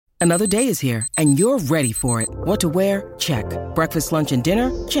Another day is here, and you're ready for it. What to wear? Check. Breakfast, lunch, and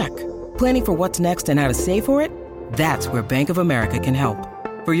dinner? Check. Planning for what's next and how to save for it? That's where Bank of America can help.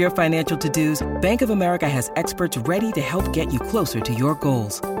 For your financial to-dos, Bank of America has experts ready to help get you closer to your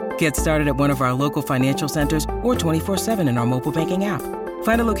goals. Get started at one of our local financial centers or 24/7 in our mobile banking app.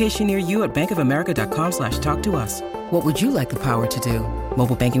 Find a location near you at bankofamerica.com/talktous. What would you like the power to do?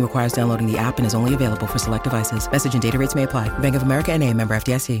 Mobile banking requires downloading the app and is only available for select devices. Message and data rates may apply. Bank of America N.A., member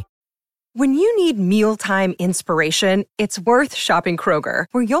FDIC. When you need mealtime inspiration, it's worth shopping Kroger,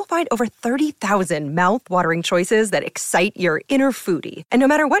 where you'll find over 30,000 mouth-watering choices that excite your inner foodie. And no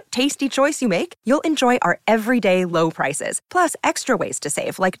matter what tasty choice you make, you'll enjoy our everyday low prices, plus extra ways to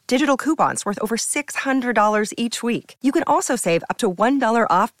save, like digital coupons worth over $600 each week. You can also save up to $1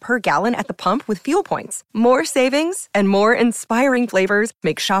 off per gallon at the pump with fuel points. More savings and more inspiring flavors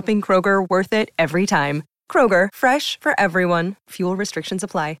make shopping Kroger worth it every time. Kroger, fresh for everyone. Fuel restrictions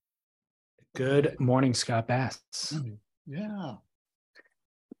apply. Good morning, Scott Bass. Yeah.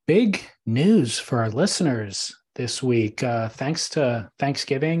 Big news for our listeners this week. Thanks to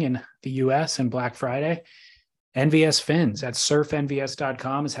Thanksgiving in the US and Black Friday, NVS Fins at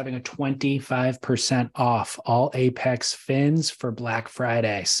surfnvs.com is having a 25% off all Apex fins for Black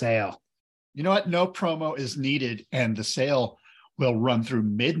Friday sale. You know what? No promo is needed, and the sale will run through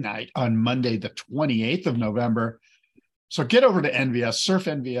midnight on Monday, the 28th of November. So get over to NVS,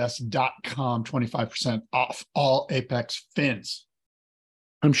 surfnvs.com, 25% off all Apex fins.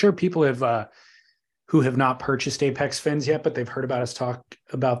 I'm sure people who have not purchased Apex fins yet, but they've heard about us talk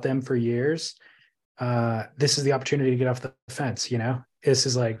about them for years. This is the opportunity to get off the fence. You know, this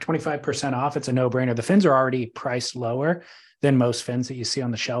is like 25% off. It's a no-brainer. The fins are already priced lower than most fins that you see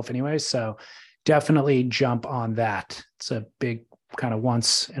on the shelf anyway. So definitely jump on that. It's a big kind of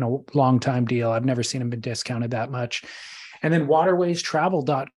once in a long time deal. I've never seen them been discounted that much. And then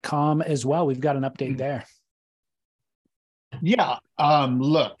waterwaystravel.com as well. We've got an update there. Yeah.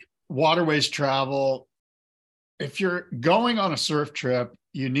 Look, Waterways Travel, if you're going on a surf trip,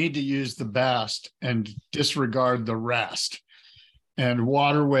 you need to use the best and disregard the rest. And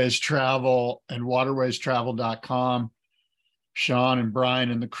Waterways Travel and waterwaystravel.com, Sean and Brian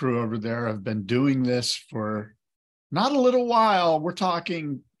and the crew over there have been doing this for not a little while. We're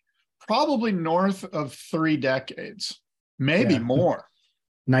talking probably north of 3 decades. Maybe more.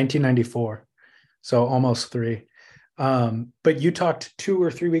 1994. So almost 3. But you talked 2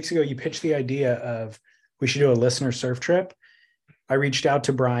 or 3 weeks ago, you pitched the idea of we should do a listener surf trip. I reached out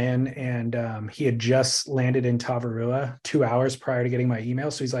to Brian and he had just landed in Tavarua 2 hours prior to getting my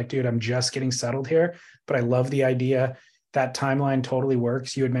email. So he's like, dude, I'm just getting settled here, but I love the idea. That timeline totally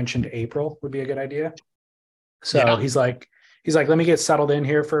works. You had mentioned April would be a good idea. So yeah. He's like, let me get settled in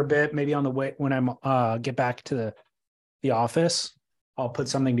here for a bit. Maybe on the way when I'm get back to the office, I'll put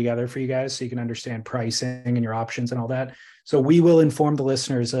something together for you guys so you can understand pricing and your options and all that. So we will inform the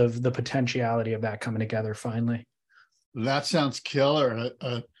listeners of the potentiality of that coming together finally. That sounds killer.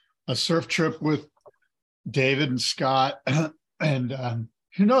 A surf trip with David and Scott. And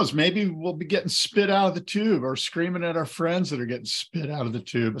who knows, maybe we'll be getting spit out of the tube or screaming at our friends that are getting spit out of the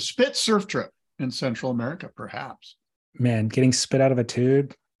tube. A spit surf trip in Central America, perhaps. Man, getting spit out of a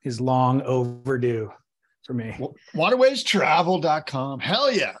tube is long overdue. For me. Waterwaystravel.com.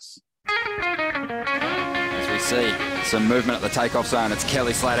 Hell yes. As we see some movement at the takeoff zone, it's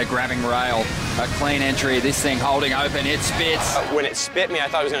Kelly Slater grabbing rail. A clean entry. This thing holding open. It spits. When it spit me, I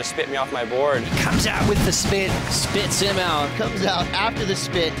thought it was going to spit me off my board. Comes out with the spit. Spits him out. Comes out after the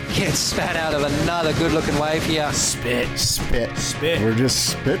spit. Gets spat out of another good-looking wave here. Spit. We're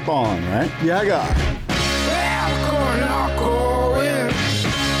just spitballing, right? Yeah, guy.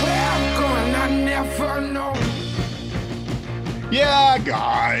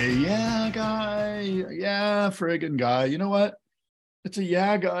 Yeah, friggin' guy. You know what? It's a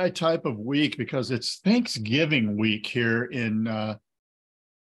yeah guy type of week because it's Thanksgiving week here in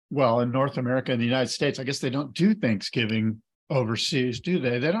North America and the United States. I guess they don't do Thanksgiving overseas, do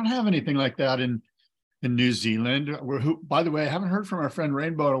they? They don't have anything like that in New Zealand. Who, by the way, I haven't heard from our friend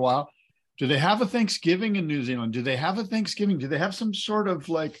Rainbow in a while. Do they have a Thanksgiving in New Zealand? Do they have a Thanksgiving? Do they have some sort of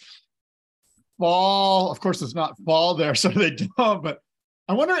like fall? Of course, it's not fall there, so they don't. But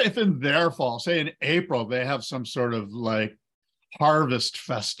I wonder if in their fall, say in April, they have some sort of like harvest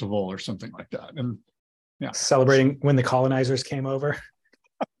festival or something like that. And yeah, celebrating when the colonizers came over.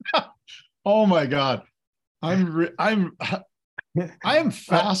 Oh my God. I am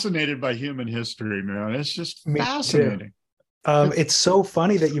fascinated by human history, man. It's just fascinating. It's so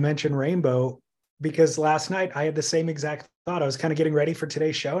funny that you mentioned Rainbow because last night I had the same exact thought. I was kind of getting ready for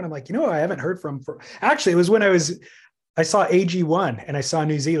today's show and I'm like, I haven't heard from actually, it was when I was I saw AG1 and I saw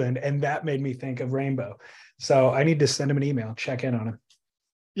New Zealand, and that made me think of Rainbow. So I need to send him an email, check in on him.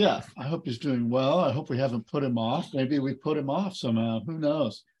 Yeah, I hope he's doing well. I hope we haven't put him off. Maybe we put him off somehow. Who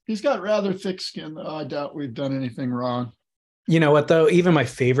knows? He's got rather thick skin, though. I doubt we've done anything wrong. You know what, though? Even my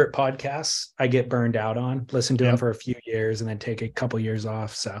favorite podcasts, I get burned out on. Listen to them for a few years and then take a couple years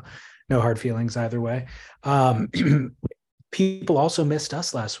off. So no hard feelings either way. People also missed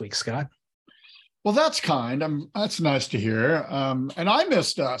us last week, Scott. Well, that's kind. That's nice to hear. And I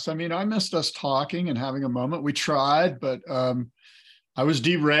missed us. I mean, I missed us talking and having a moment. We tried, but I was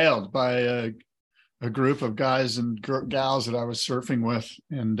derailed by a group of guys and gals that I was surfing with.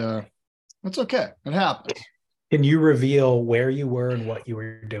 And that's okay. It happens. Can you reveal where you were and what you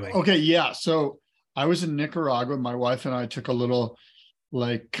were doing? Okay, yeah. So I was in Nicaragua. My wife and I took a little,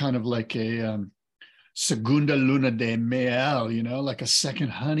 kind of like a segunda luna de miel, like a second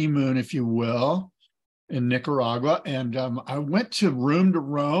honeymoon, if you will, in Nicaragua. And I went to Room to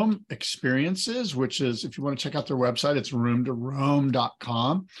Rome Experiences, which is, if you want to check out their website, it's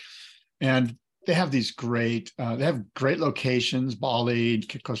roomtorome.com. And they have these great locations, Bali,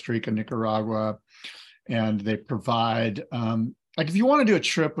 Costa Rica, Nicaragua. And they provide, if you want to do a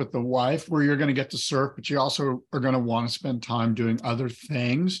trip with the wife where you're going to get to surf, but you also are going to want to spend time doing other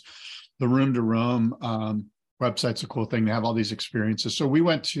things, the Room to Rome website's a cool thing. They have all these experiences. So we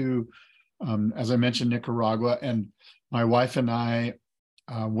went to, as I mentioned, Nicaragua, and my wife and I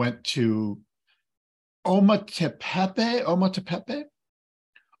went to Ometepe,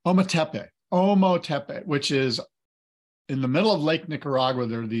 which is in the middle of Lake Nicaragua.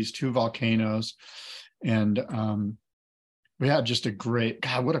 There are these two volcanoes. And we had just a great,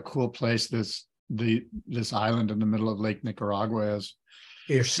 God, what a cool place this island in the middle of Lake Nicaragua is.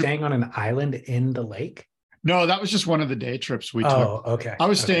 You're staying on an island in the lake? No, that was just one of the day trips we took. Oh, okay. I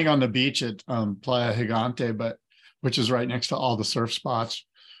was staying on the beach at Playa Gigante, which is right next to all the surf spots.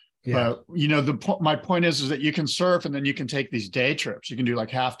 Yeah. But my point is that you can surf and then you can take these day trips. You can do like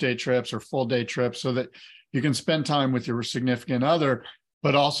half day trips or full day trips so that you can spend time with your significant other,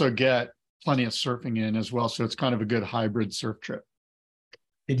 but also get plenty of surfing in as well. So it's kind of a good hybrid surf trip.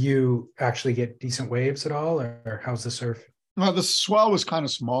 Did you actually get decent waves at all, or how's the surf? Well, the swell was kind of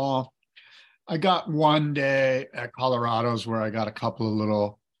small. I got one day at Colorado's where I got a couple of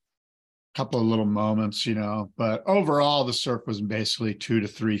little moments, but overall the surf was basically 2 to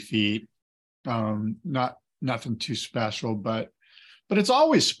 3 feet. Nothing too special, but it's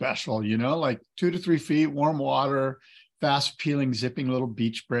always special, like 2 to 3 feet, warm water, fast peeling, zipping little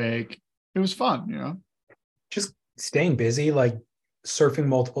beach break. It was fun, Just staying busy, like surfing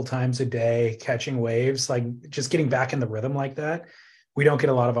multiple times a day, catching waves, like just getting back in the rhythm like that. We don't get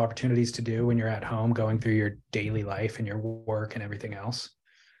a lot of opportunities to do when you're at home going through your daily life and your work and everything else.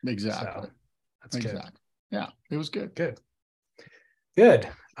 Exactly. So that's good. Yeah, it was good. Good.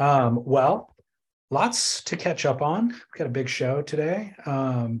 Well, lots to catch up on. We've got a big show today.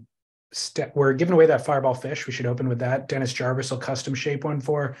 We're giving away that Fireball fish. We should open with that. Dennis Jarvis will custom shape one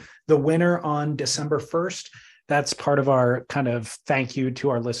for the winner on December 1st. That's part of our kind of thank you to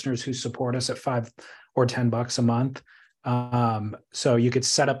our listeners who support us at $5 or $10 a month. So you could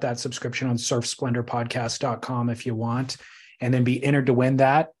set up that subscription on surfsplendorpodcast.com if you want, and then be entered to win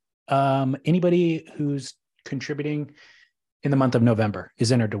that. Anybody who's contributing in the month of November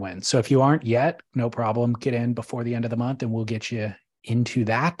is entered to win. So if you aren't yet, no problem. Get in before the end of the month and we'll get you into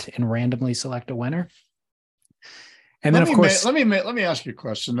that and randomly select a winner. And then, of course, let me ask you a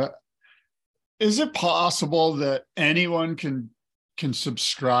question. Is it possible that anyone can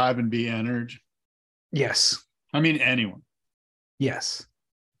subscribe and be entered? Yes. I mean, anyone. Yes.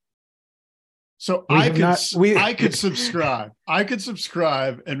 So I could subscribe. I could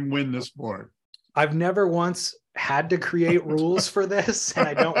subscribe and win this board. I've never once had to create rules for this, and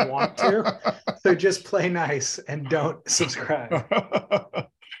I don't want to. So just play nice and don't subscribe.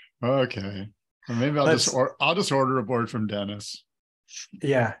 Okay. Well, maybe I'll just order a board from Dennis.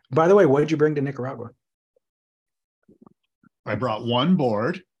 Yeah. By the way, what did you bring to Nicaragua? I brought one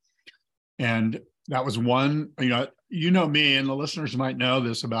board, and that was one. You know me, and the listeners might know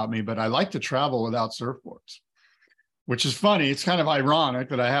this about me, but I like to travel without surfboards, which is funny. It's kind of ironic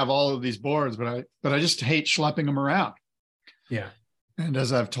that I have all of these boards, but I just hate schlepping them around. Yeah. And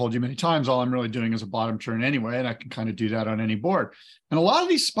as I've told you many times, all I'm really doing is a bottom turn anyway, and I can kind of do that on any board. And a lot of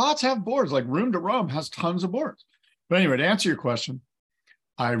these spots have boards, like Room to Rome has tons of boards. But anyway, to answer your question,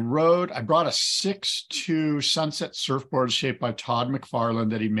 I brought a 6'2" Sunset surfboard shaped by Todd McFarland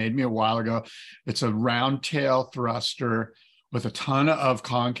that he made me a while ago. It's a round tail thruster with a ton of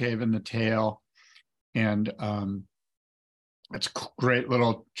concave in the tail. And It's great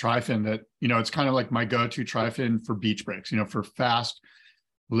little tri-fin that, it's kind of like my go-to tri-fin for beach breaks, for fast,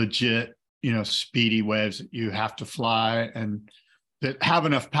 legit, speedy waves that you have to fly and that have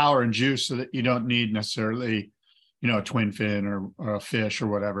enough power and juice so that you don't need necessarily, a twin fin or a fish or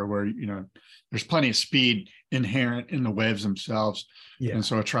whatever, where, there's plenty of speed inherent in the waves themselves. Yeah. And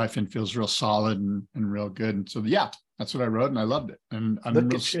so a tri-fin feels real solid and real good. And so, yeah, that's what I rode and I loved it. And I'm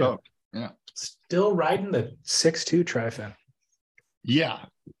real stoked. Yeah. Still riding the 6.2 tri-fin. Yeah.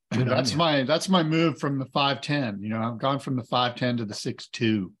 And that's my move from the 510. I've gone from the 510 to the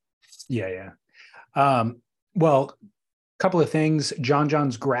 6.2. Yeah. Well, a couple of things.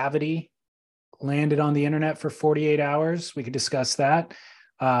 John's Gravity landed on the internet for 48 hours. We could discuss that.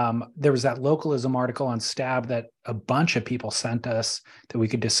 There was that localism article on Stab that a bunch of people sent us that we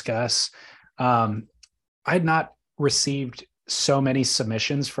could discuss. I had not received so many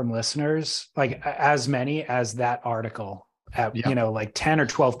submissions from listeners, like as many as that article. Like 10 or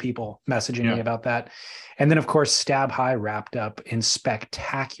 12 people messaging me about that. And then, of course, Stab High wrapped up in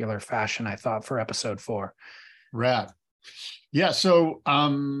spectacular fashion, I thought, for episode 4. Rad. Yeah. So,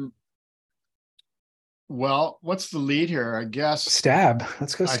 well, what's the lead here? I guess Stab.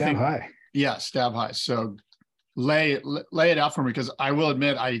 Let's go Stab High. Yeah, Stab High. So lay it out for me, because I will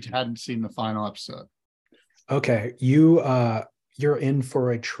admit I hadn't seen the final episode. Okay. You're in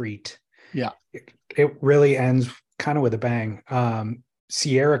for a treat. Yeah. It really ends kind of with a bang.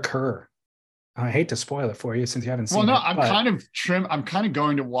 Sierra Kerr. I hate to spoil it for you since you haven't seen it. Well, no, I'm kind of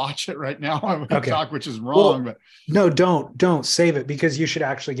going to watch it right now on TikTok, which is wrong. But no, don't save it, because you should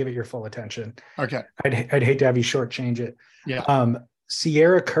actually give it your full attention. Okay. I'd hate to have you shortchange it. Yeah.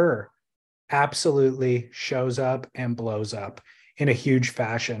 Sierra Kerr absolutely shows up and blows up in a huge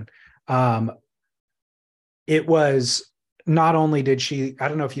fashion. It was not only did she, I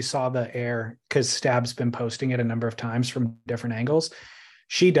don't know if you saw the air, because Stab's been posting it a number of times from different angles.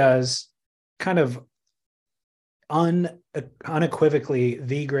 She does kind of unequivocally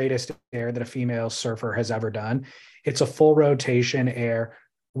the greatest air that a female surfer has ever done. It's a full rotation air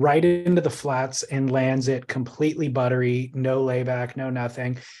right into the flats and lands it completely buttery, no layback, no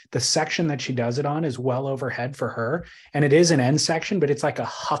nothing. The section that she does it on is well overhead for her. And it is an end section, but it's like a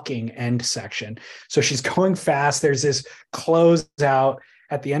hucking end section. So she's going fast. There's this close out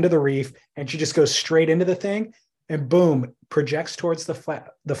at the end of the reef, and she just goes straight into the thing and boom, projects towards the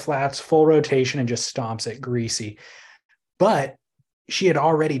flats, full rotation, and just stomps it greasy. But she had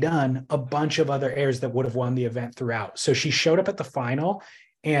already done a bunch of other airs that would have won the event throughout. So she showed up at the final,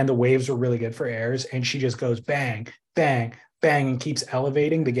 and the waves were really good for airs, and she just goes bang, bang, bang, and keeps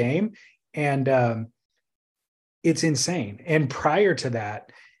elevating the game. And it's insane. And prior to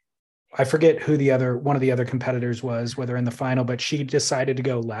that, I forget who one of the other competitors was, whether in the final, but she decided to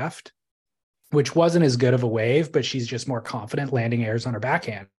go left, which wasn't as good of a wave, but she's just more confident landing airs on her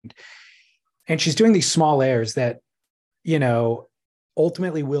backhand. And she's doing these small airs that,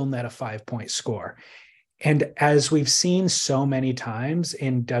 ultimately will net a 5-point score. And as we've seen so many times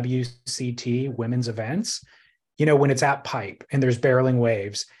in WCT women's events, when it's at pipe and there's barreling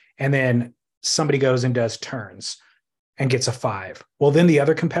waves, and then somebody goes and does turns and gets a 5. Well, then the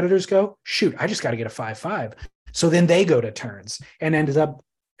other competitors go, shoot, I just got to get a 5.5. So then they go to turns and ended up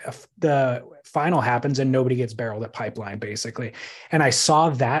the final happens and nobody gets barreled at pipeline, basically. And I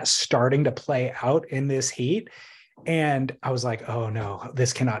saw that starting to play out in this heat. And I was like, oh no,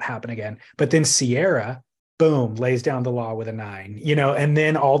 this cannot happen again. But then Sierra, boom, lays down the law with a 9, and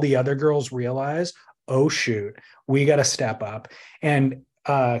then all the other girls realize, oh shoot, we got to step up. And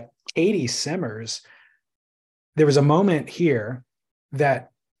Katie Simmers, there was a moment here that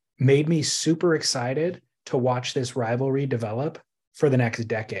made me super excited to watch this rivalry develop for the next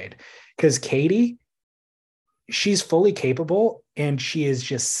decade, because Katie, she's fully capable, and she is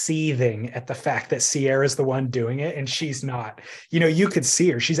just seething at the fact that Sierra's the one doing it and she's not. You could see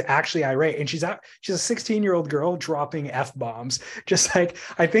her. She's actually irate, and she's a 16-year-old girl dropping F-bombs. Just like,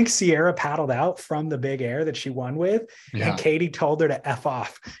 I think Sierra paddled out from the big air that she won with, and Katie told her to F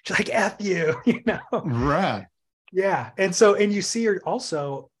off. She's like, F you, Right. Yeah. And you see her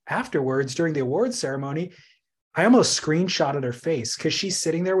also afterwards during the awards ceremony. I almost screenshotted her face, because she's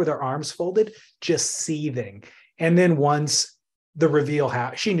sitting there with her arms folded, just seething. And then once the reveal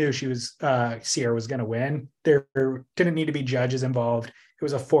happened, she knew Sierra was going to win. There didn't need to be judges involved. It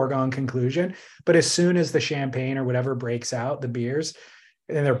was a foregone conclusion. But as soon as the champagne or whatever breaks out, the beers,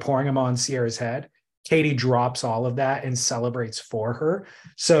 and they're pouring them on Sierra's head, Katie drops all of that and celebrates for her.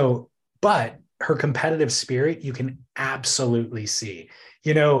 But her competitive spirit, you can absolutely see.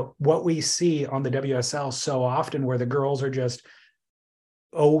 What we see on the WSL so often, where the girls are just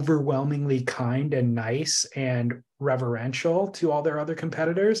overwhelmingly kind and nice and reverential to all their other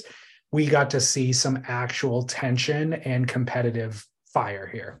competitors, we got to see some actual tension and competitive fire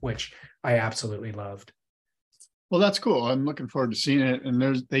here, which I absolutely loved. Well, that's cool. I'm looking forward to seeing it. And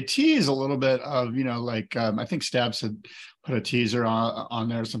they tease a little bit of, I think Stabs had put a teaser on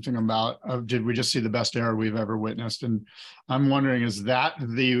there, something about, did we just see the best air we've ever witnessed? And I'm wondering, is that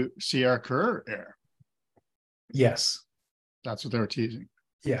the Sierra Kerr air? Yes. That's what they were teasing.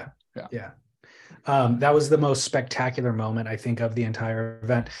 Yeah. That was the most spectacular moment, I think, of the entire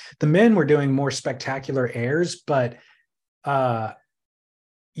event. The men were doing more spectacular airs, but not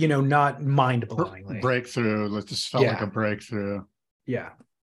mind-blowingly. Breakthrough. It just felt like a breakthrough. Yeah.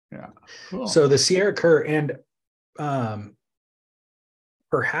 Cool. So the Sierra Kerr, and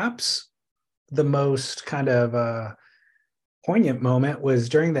perhaps the most kind of poignant moment was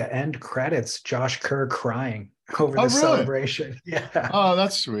during the end credits, Josh Kerr crying over the celebration. Yeah. Oh,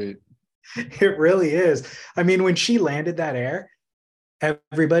 that's sweet. It really is. I mean, when she landed that air,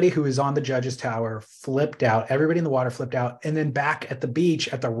 everybody who was on the judges tower flipped out. Everybody in the water flipped out. And then back at the beach,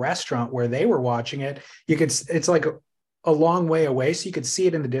 at the restaurant where they were watching it, it's like a long way away. So you could see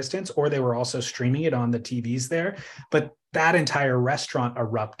it in the distance, or they were also streaming it on the TVs there. But that entire restaurant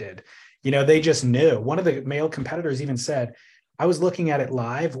erupted. They just knew. One of the male competitors even said, I was looking at it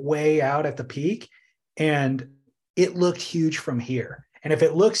live way out at the peak, and it looked huge from here. And if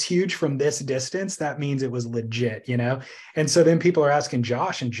it looks huge from this distance, that means it was legit, And so then people are asking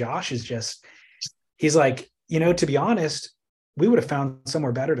Josh, and Josh is he's like, to be honest, we would have found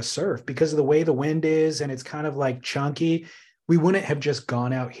somewhere better to surf because of the way the wind is. And it's kind of like chunky. We wouldn't have just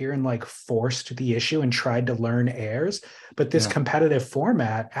gone out here and like forced the issue and tried to learn airs. But this competitive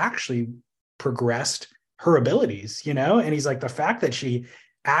format actually progressed her abilities, And he's like, the fact that she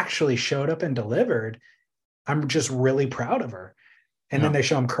actually showed up and delivered, I'm just really proud of her. And then they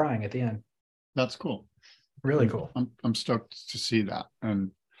show him crying at the end. That's cool. Really cool. I'm stoked to see that.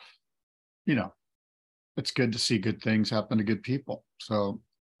 And, it's good to see good things happen to good people. So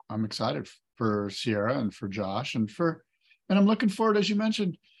I'm excited for Sierra and for Josh and I'm looking forward, as you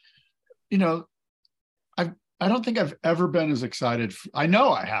mentioned, I don't think I've ever been as excited. I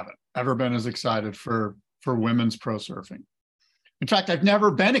know I haven't ever been as excited for women's pro surfing. In fact, I've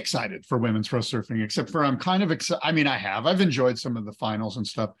never been excited for women's pro surfing, except for I'm kind of excited. I mean, I've enjoyed some of the finals and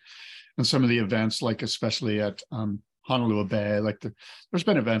stuff and some of the events, like especially at Honolulu Bay. There's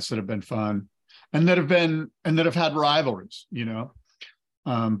been events that have been fun and that have had rivalries,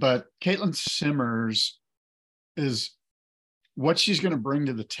 but Caitlin Simmers is what she's going to bring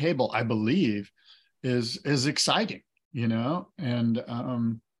to the table, I believe, is exciting, and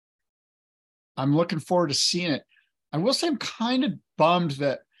I'm looking forward to seeing it. I will say I'm kind of bummed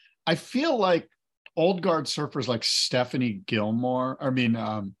that I feel like old guard surfers like Stephanie Gilmore,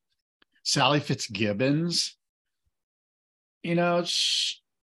 Sally Fitzgibbons, I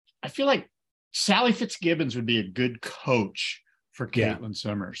feel like Sally Fitzgibbons would be a good coach for Caitlin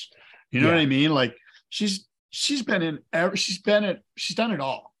Simmers. You know what I mean? Like she's done it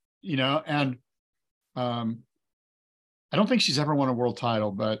all, and I don't think she's ever won a world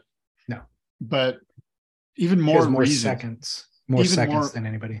title, but even more seconds than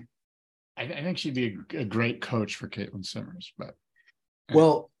anybody. I think she'd be a great coach for Caitlin Simmers. But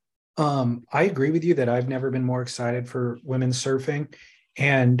I agree with you that I've never been more excited for women's surfing,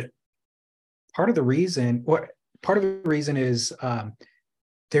 and part of the reason is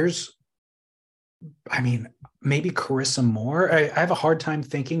maybe Carissa Moore. I have a hard time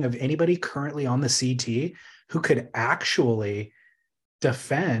thinking of anybody currently on the CT who could actually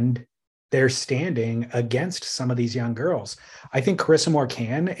defend their standing against some of these young girls. I think Carissa Moore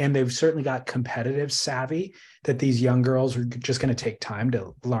can, and they've certainly got competitive savvy that these young girls are just going to take time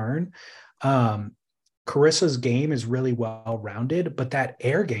to learn. Carissa's game is really well-rounded, but that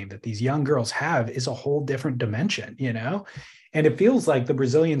air game that these young girls have is a whole different dimension, And it feels like the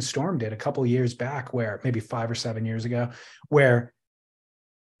Brazilian Storm did a couple of years back, where maybe 5 or 7 years ago, where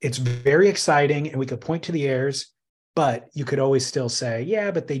it's very exciting and we could point to the airs, but you could always still say,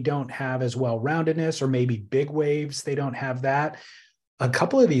 but they don't have as well-roundedness, or maybe big waves, they don't have that. A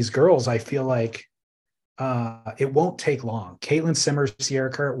couple of these girls, I feel like it won't take long. Caitlin Simmers,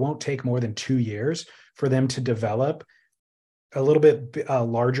 Sierra Kerr, it won't take more than 2 years for them to develop a little bit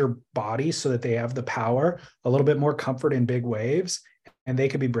larger body so that they have the power, a little bit more comfort in big waves, and they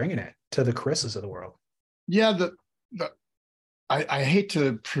could be bringing it to the Carissas of the world. Yeah, I hate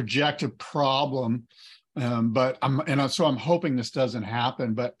to project a problem, but I'm hoping this doesn't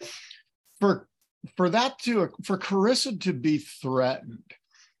happen. But for Carissa to be threatened,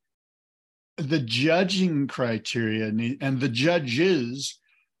 the judging criteria and the judges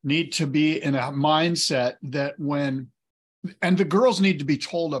need to be in a mindset that and the girls need to be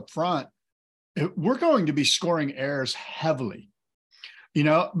told up front, we're going to be scoring airs heavily,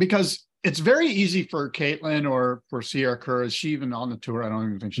 because it's very easy for Caitlin or for Sierra Kerr. Is she even on the tour? I don't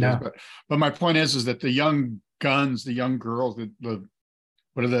even think she is. But my point is that the young guns, the young girls,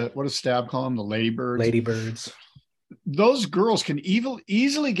 what does Stab call them? The ladybirds. Those girls can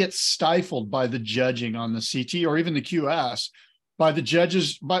easily get stifled by the judging on the CT or even the QS by the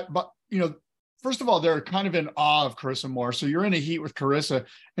judges. But first of all, they're kind of in awe of Carissa Moore. So you're in a heat with Carissa,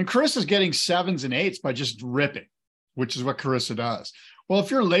 and Carissa's getting 7s and 8s by just ripping, which is what Carissa does. Well,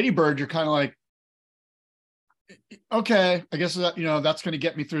 if you're a ladybird, you're kind of like, okay, I guess that, that's going to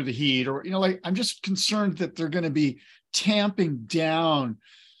get me through the heat, or, I'm just concerned that they're going to be tamping down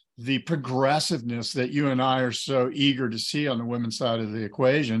the progressiveness that you and I are so eager to see on the women's side of the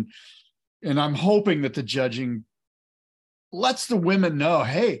equation. And I'm hoping that the judging lets the women know,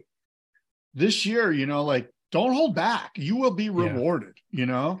 hey, this year, don't hold back. You will be rewarded,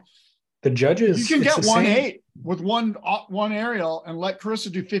 The judges, you can get 1-8 with one aerial and let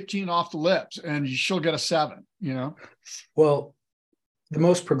Carissa do 15 off the lips and she'll get a 7, Well, the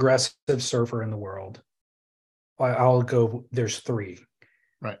most progressive surfer in the world, I'll go, there's 3.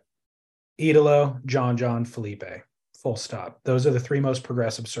 Right. Idolo, John, Felipe, full stop. Those are the 3 most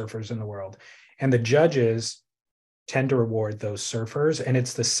progressive surfers in the world. And the judges tend to reward those surfers. And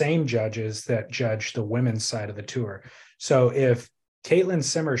it's the same judges that judge the women's side of the tour. So if Caitlin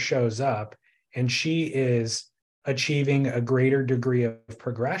Simmer shows up and she is achieving a greater degree of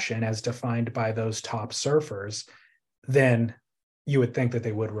progression as defined by those top surfers, then you would think that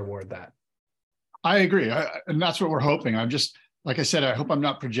they would reward that. I agree. And that's what we're hoping. I'm just, like I said, I hope I'm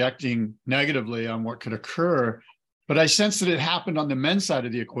not projecting negatively on what could occur, but I sense that it happened on the men's side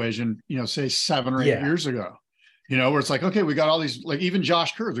of the equation, say 7 or 8 years ago, where it's like, okay, we got all these, like even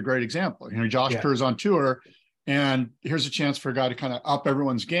Josh Kerr is a great example. Josh Kerr is on tour, and here's a chance for a guy to kind of up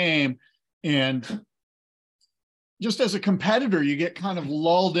everyone's game. And just as a competitor, you get kind of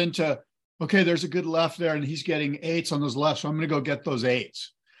lulled into, okay, there's a good left there and he's getting 8s on those lefts, so I'm going to go get those 8s.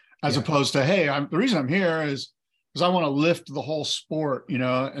 As opposed to, hey, the reason I'm here is because I want to lift the whole sport,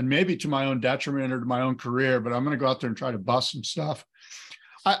 and maybe to my own detriment or to my own career, but I'm going to go out there and try to bust some stuff.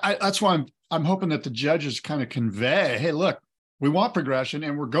 That's why I'm hoping that the judges kind of convey, hey, look, we want progression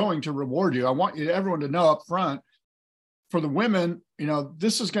and we're going to reward you. I want everyone to know up front, for the women,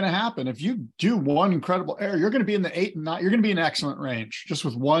 this is going to happen. If you do one incredible air, you're going to be in the 8 and 9. You're going to be in excellent range just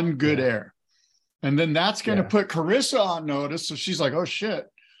with one good air. And then that's going to put Carissa on notice. So she's like, oh shit.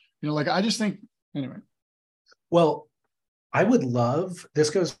 I just think, anyway. Well, I would love, this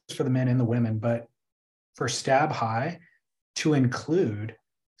goes for the men and the women, but for Stab High to include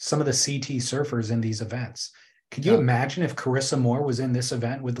some of the CT surfers in these events. Could you imagine if Carissa Moore was in this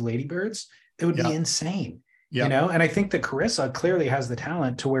event with the Ladybirds? It would be insane, And I think that Carissa clearly has the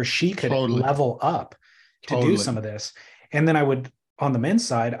talent to where she could level up to do some of this. And then on the men's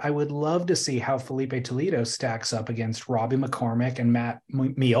side, I would love to see how Felipe Toledo stacks up against Robbie McCormick and Matt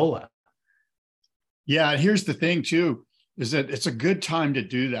Miola. Yeah, and here's the thing too, is that it's a good time to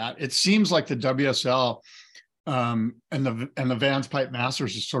do that. It seems like the WSL and the Vans Pipe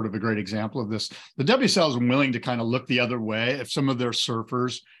Masters is sort of a great example of this. The WSL is willing to kind of look the other way if some of their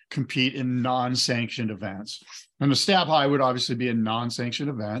surfers compete in non-sanctioned events. And the Stab High would obviously be a non-sanctioned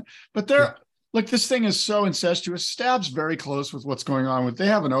event, but they're like, this thing is so incestuous. Stab's very close with what's going on they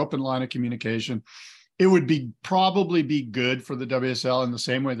have an open line of communication. It would probably be good for the WSL in the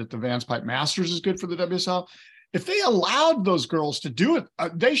same way that the Vans Pipe Masters is good for the WSL. If they allowed those girls to do it,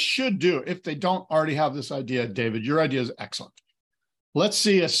 they should do it. If they don't already have this idea, David, your idea is excellent. Let's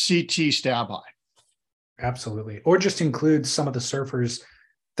see a CT Stab High. Absolutely. Or just include some of the surfers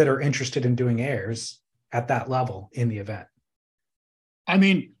that are interested in doing airs at that level in the event. I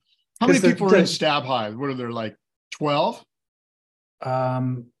mean, how many people are in Stab High? What are there, like 12?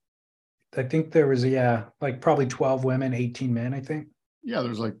 I think there was, probably 12 women, 18 men, I think. Yeah,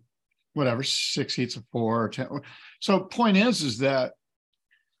 there's 6 heats of 4 or 10. So point is that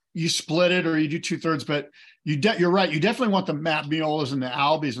you split it or you do 2/3, but you're right. You definitely want the Matt Miolas and the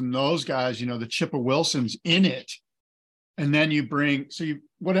Albies and those guys, the Chippa Wilsons in it. And then you bring,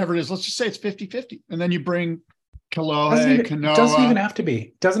 whatever it is, let's just say it's 50-50. And then you bring Kalohe, Kanoa. Doesn't even have to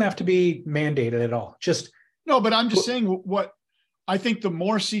be. Doesn't have to be mandated at all. No, but I'm just saying what I think the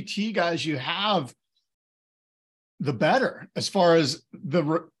more CT guys you have, the better, as far as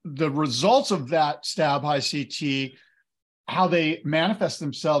the results of that Stab High CT, how they manifest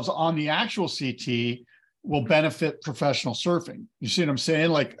themselves on the actual CT will benefit professional surfing. You see what I'm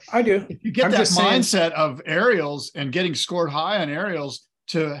saying? I do. If you get that mindset of aerials and getting scored high on aerials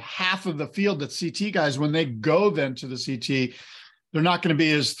to half of the field that's CT guys. When they go then to the CT, they're not going to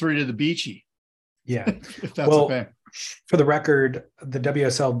be as 3 to the beachy. Yeah. If that's a thing. For the record, the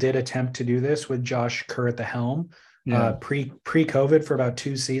WSL did attempt to do this with Josh Kerr at the helm pre-COVID for about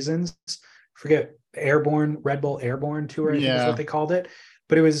 2 seasons. Forget Red Bull Airborne Tour, I think is what they called it.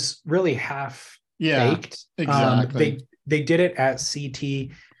 But it was really half faked. Exactly. They did it at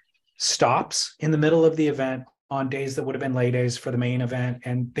CT stops in the middle of the event on days that would have been lay days for the main event.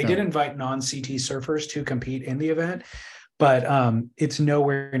 And they did invite non-CT surfers to compete in the event, but it's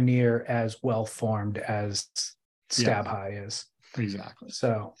nowhere near as well formed as Stab High is. Exactly.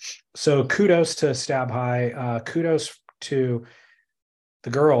 So kudos to Stab High. Kudos to the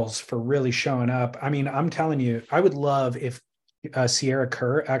girls for really showing up. I mean, I'm telling you, I would love if Sierra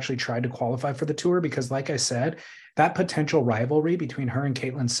Kerr actually tried to qualify for the tour, because like I said, that potential rivalry between her and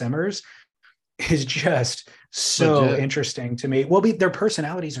Caitlin Simmers is just so interesting to me. Well, their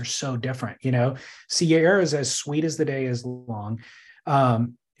personalities are so different. You know, Sierra is as sweet as the day is long.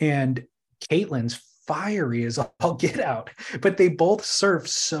 And Caitlin's fiery as all get out, but they both surf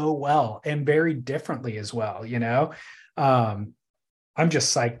so well and very differently as well. You know, I'm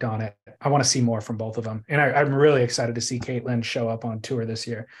just psyched on it. I want to see more from both of them. And I'm really excited to see Caitlin show up on tour this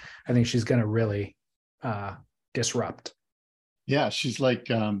year. I think she's going to really disrupt. Yeah. She's like,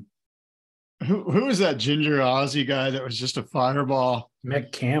 who was that ginger Aussie guy that was just a fireball?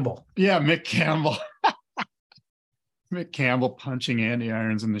 Mick Campbell. Yeah. Mick Campbell. Mick Campbell punching Andy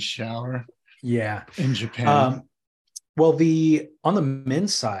Irons in the shower. Yeah. In Japan. Well, on the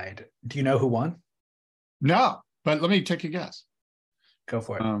men's side, do you know who won? No, but let me take a guess. Go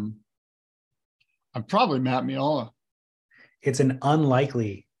for it. I'm probably Matt Miola. It's an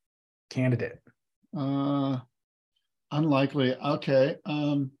unlikely candidate. Unlikely. Okay.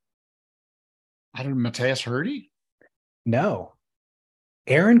 I don't know. Matthias Hurdy? No.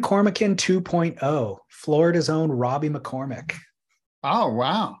 Aaron Cormican 2.0, Florida's own Robbie McCormick. Oh,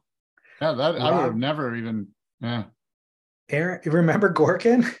 wow. Yeah, I would have never even. Yeah. Aaron, remember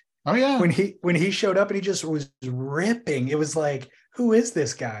Gorkin? Oh yeah. When he showed up and he just was ripping. It was like, who is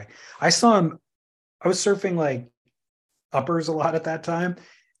this guy? I saw him. I was surfing like uppers a lot at that time,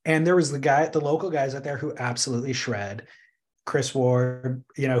 and there was the local guys out there who absolutely shred. Chris Ward,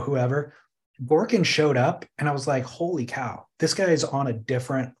 you know, whoever. Gorkin showed up, and I was like, holy cow, this guy is on a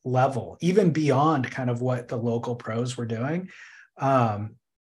different level, even beyond kind of what the local pros were doing.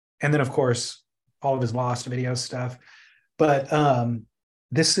 And then, of course, all of his lost video stuff. But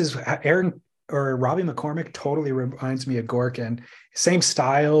this is Robbie McCormick totally reminds me of Gorkin. Same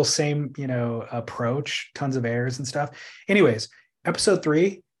style, same, you know, approach, tons of airs and stuff. Anyways, episode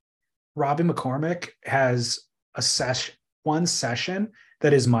 3, Robbie McCormick has one session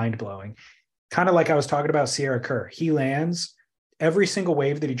that is mind-blowing. Kind of like I was talking about Sierra Kerr. He lands every single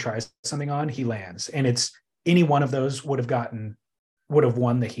wave that he tries something on, he lands. And it's any one of those would have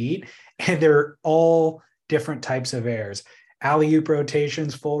won the heat. And they're all different types of airs. Alley-oop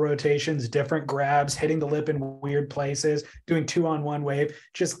rotations, full rotations, different grabs, hitting the lip in weird places, doing 2-on-1 wave.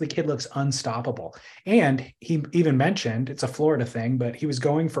 Just the kid looks unstoppable. And he even mentioned, it's a Florida thing, but he was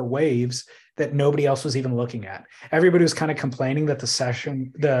going for waves that nobody else was even looking at. Everybody was kind of complaining that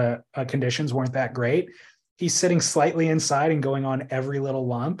the conditions weren't that great. He's sitting slightly inside and going on every little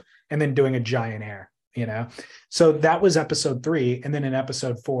lump and then doing a giant air. You know, so that was episode 3. And then in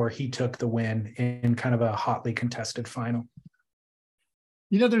episode 4, he took the win in kind of a hotly contested final.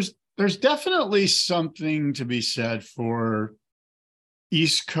 You know, there's definitely something to be said for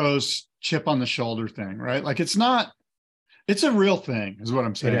East Coast chip on the shoulder thing, right? Like it's a real thing is what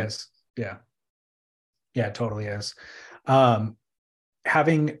I'm saying. It is. Yeah. Yeah, it totally is. The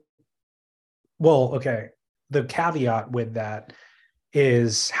caveat with that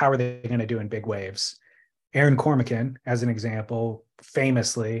is how are they going to do in big waves? Aaron Cormican, as an example,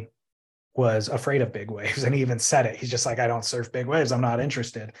 famously was afraid of big waves. And he even said it. He's just like, I don't surf big waves. I'm not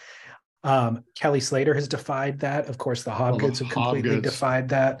interested. Kelly Slater has defied that. Of course, the Hobgoods have completely defied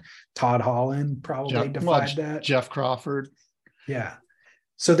that. Todd Holland probably defied that. Jeff Crawford. Yeah.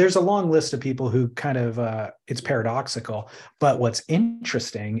 So there's a long list of people who kind of, it's paradoxical. But what's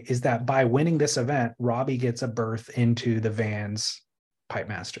interesting is that by winning this event, Robbie gets a berth into the Vans Pipe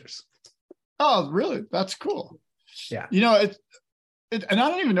Masters. Oh, really? That's cool. Yeah. You know, and I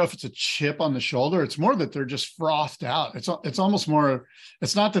don't even know if it's a chip on the shoulder. It's more that they're just frothed out. It's almost more,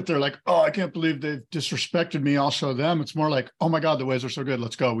 it's not that they're like, oh, I can't believe they've disrespected me. I'll show them. It's more like, oh my God, the waves are so good.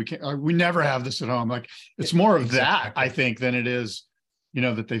 Let's go. We never have this at home. Like it's more of that, I think, than it is, you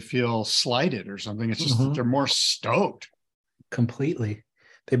know, that they feel slighted or something. It's just that they're more stoked. Completely.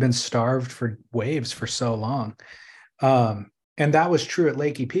 They've been starved for waves for so long. And that was true at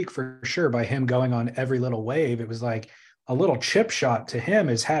Lakey Peak for sure. By him going on every little wave, it was like a little chip shot to him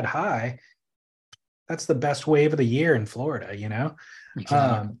is head high. That's the best wave of the year in Florida, you know?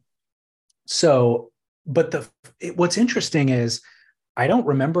 Exactly. But what's interesting is I don't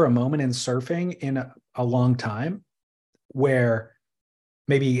remember a moment in surfing in a long time where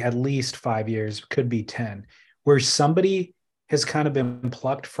maybe at least 5 years, could be 10, where somebody has kind of been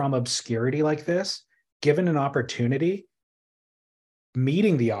plucked from obscurity like this, given an opportunity,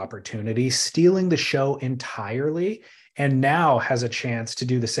 meeting the opportunity, stealing the show entirely, and now has a chance to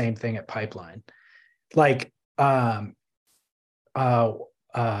do the same thing at Pipeline. Like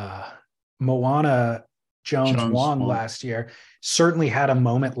Moana Jones Wong last year certainly had a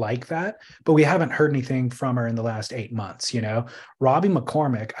moment like that, but we haven't heard anything from her in the last 8 months. You know, Robbie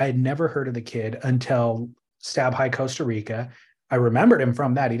McCormick, I had never heard of the kid until Stab High Costa Rica. I remembered him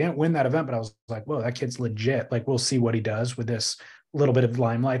from that. He didn't win that event, but I was like, whoa, that kid's legit. Like, we'll see what he does with this little bit of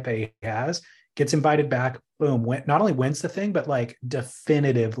limelight that he has. Gets invited back, boom, not only wins the thing, but like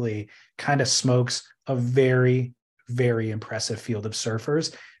definitively kind of smokes a very, very impressive field of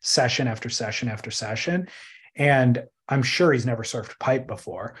surfers session after session after session. And I'm sure he's never surfed pipe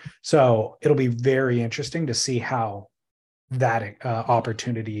before. So it'll be very interesting to see how that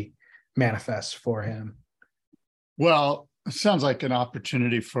opportunity manifests for him. Well, it sounds like an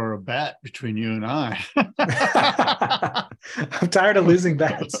opportunity for a bet between you and I. I'm tired of losing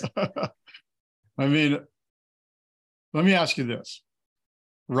bets. I mean, let me ask you this.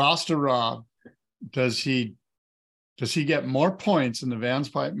 Rasta Rob, does he get more points in the Vans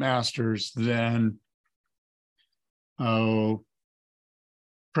Pipe Masters than Craig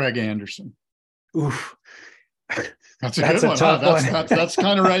Anderson? Oof. That's a good one. That's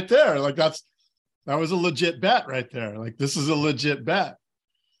kind of right there. Like that was a legit bet right there. Like, this is a legit bet.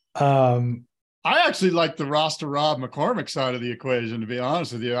 I actually like the Rasta Rob McCormick side of the equation, to be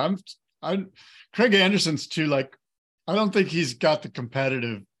honest with you. Craig Anderson's too, like, I don't think he's got the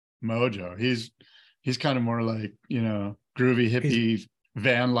competitive mojo. He's kind of more like, you know, groovy hippie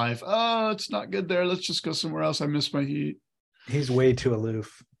van life. Oh, it's not good there. Let's just go somewhere else. I miss my heat. He's way too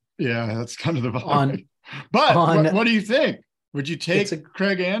aloof. Yeah, that's kind of the vibe. But what do you think? Would you take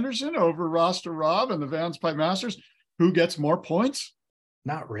Craig Anderson over Rasta Rob and the Vans Pipe Masters? Who gets more points?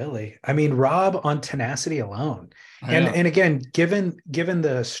 Not really. I mean, Rob on tenacity alone. And again, given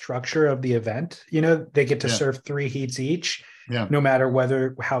the structure of the event, you know, they get to surf 3 heats each, no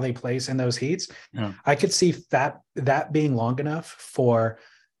matter how they place in those heats. Yeah. I could see that being long enough for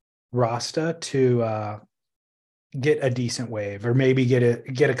Rasta to get a decent wave, or maybe get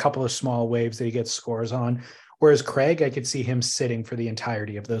a couple of small waves that he gets scores on. Whereas Craig, I could see him sitting for the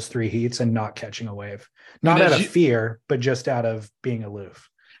entirety of those 3 heats and not catching a wave, not out of fear, but just out of being aloof.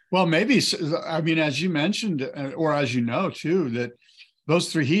 Well, maybe, I mean, as you mentioned, or as you know, too, that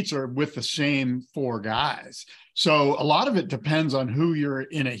those 3 heats are with the same 4 guys. So a lot of it depends on who you're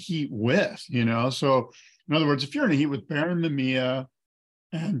in a heat with, you know? So in other words, if you're in a heat with Baron Mamiya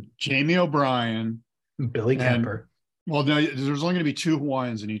and Jamie O'Brien, Billy Kemper. Well, no, there's only going to be 2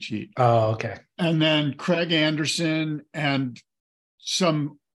 Hawaiians in each heat. Oh, okay. And then Craig Anderson and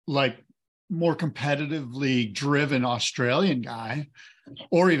some like more competitively driven Australian guy,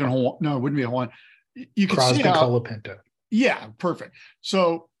 or even no, it wouldn't be a Hawaiian. You could Crosby see how, Colapinto. Yeah, perfect.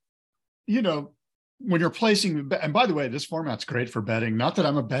 So, you know, when you're placing, and by the way, this format's great for betting. Not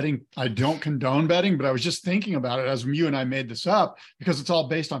that I don't condone betting, but I was just thinking about it as you and I made this up, because it's all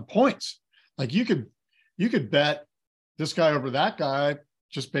based on points. Like you could bet this guy over that guy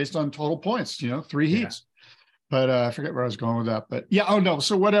just based on total points, you know, 3 heats. But I forget where I was going with that. But yeah, oh no.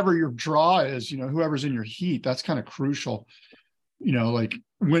 So whatever your draw is, you know, whoever's in your heat, that's kind of crucial. You know, like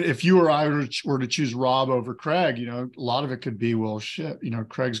if you or I were to choose Rob over Craig, you know, a lot of it could be, well, shit, you know,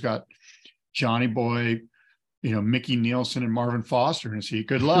 Craig's got Johnny Boy, you know, Mickey Nielsen and Marvin Foster in his heat.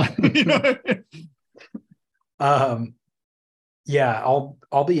 Good luck. You know? Yeah,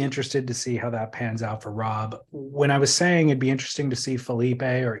 I'll be interested to see how that pans out for Rob. When I was saying it'd be interesting to see Felipe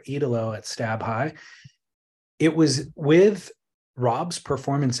or Idolo at Stab High, it was with Rob's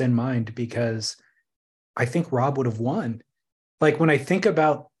performance in mind, because I think Rob would have won. Like when I think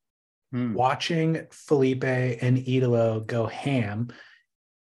about watching Felipe and Idolo go ham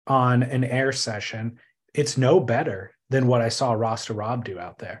on an air session, it's no better than what I saw Rasta Rob do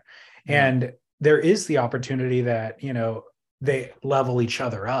out there. And there is the opportunity that, you know, they level each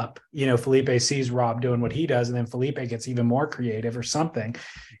other up. You know, Felipe sees Rob doing what he does, and then Felipe gets even more creative or something.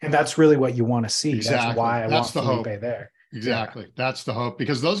 And that's really what you want to see. Exactly. That's why I want Felipe hope there. Exactly. Yeah. That's the hope,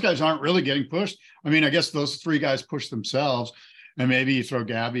 because those guys aren't really getting pushed. I mean, I guess those 3 guys push themselves, and maybe you throw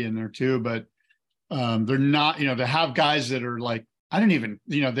Gabby in there too, but They're not, they have guys that are like, I don't even,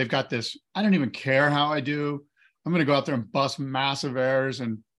 they've got this, I don't even care how I do. I'm going to go out there and bust massive airs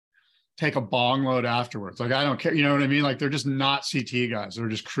and take a bong load afterwards. Like, I don't care. You know what I mean? Like, they're just not CT guys. They're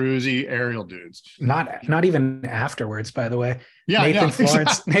just cruisy aerial dudes. Not even afterwards, by the way. Yeah. Nathan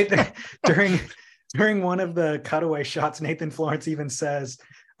Florence, exactly. during one of the cutaway shots, Nathan Florence even says,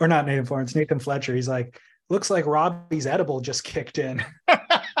 or not Nathan Florence, Nathan Fletcher, he's like, looks like Robbie's edible just kicked in.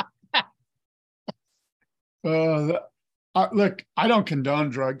 Look, I don't condone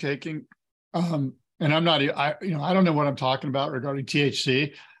drug taking. And I'm not, I don't know what I'm talking about regarding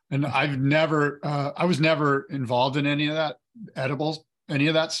THC. And I was never involved in any of that edibles, any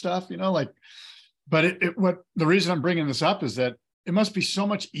of that stuff, but the reason I'm bringing this up is that it must be so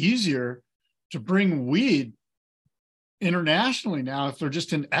much easier to bring weed internationally now if they're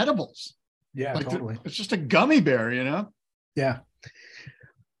just in edibles. Yeah, like totally. It's just a gummy bear, Yeah.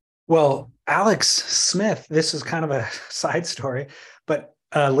 Well, Alex Smith, this is kind of a side story, but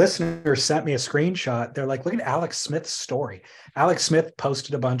a listener sent me a screenshot. They're like, look at Alex Smith's story. Alex Smith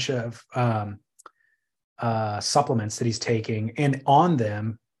posted a bunch of supplements that he's taking, and on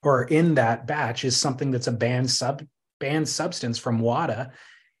them or in that batch is something that's a banned substance from WADA.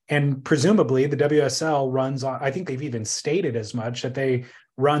 And presumably the WSL runs on, I think they've even stated as much, that they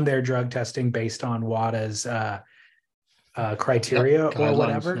run their drug testing based on WADA's criteria or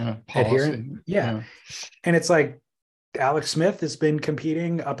whatever. Adherent. Yeah. And it's like, Alex Smith has been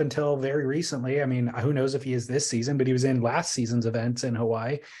competing up until very recently. I mean, who knows if he is this season, but he was in last season's events in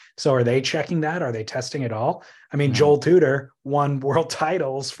Hawaii. So are they checking that? Are they testing it all? I mean, Joel Tudor won world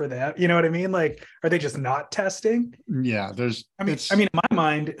titles for that. You know what I mean? Like, are they just not testing? Yeah, I mean, in my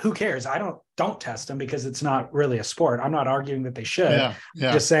mind, who cares? I don't test them because it's not really a sport. I'm not arguing that they should.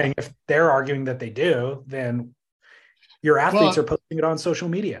 Yeah. Just saying, if they're arguing that they do, then your athletes are posting it on social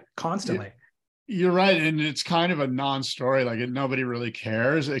media constantly. Yeah. You're right. And it's kind of a non-story. Like, nobody really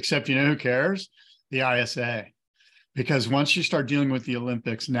cares, except, who cares? The ISA. Because once you start dealing with the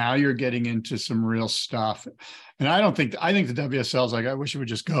Olympics, now you're getting into some real stuff. And I think the WSL is like, I wish it would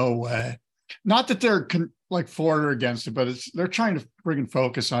just go away. Not that they're like for or against it, but they're trying to bring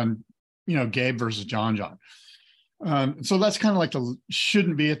focus on, Gabe versus John. So that's kind of like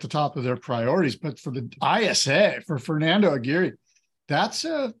shouldn't be at the top of their priorities. But for the ISA, for Fernando Aguirre, that's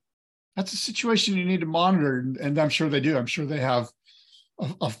a situation you need to monitor. And I'm sure they do. I'm sure they have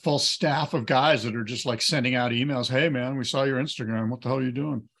a full staff of guys that are just like sending out emails. Hey, man, we saw your Instagram. What the hell are you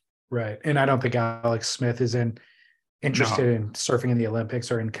doing? Right. And I don't think Alex Smith is interested in surfing in the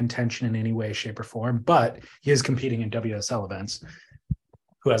Olympics or in contention in any way, shape, or form, but he is competing in WSL events.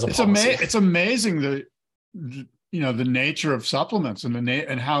 Who has a policy. It's amazing the nature of supplements and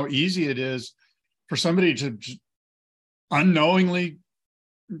and how easy it is for somebody to unknowingly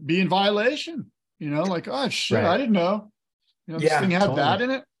be in violation, like, oh shit, right. I didn't know, this thing had that in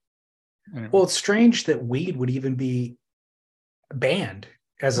it. Anyway. Well, it's strange that weed would even be banned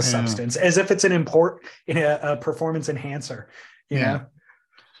as a substance, as if it's a performance enhancer, you know?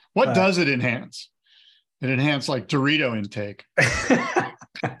 What does it enhance? It enhances like Dorito intake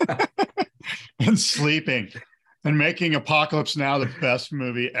and sleeping and making Apocalypse Now the best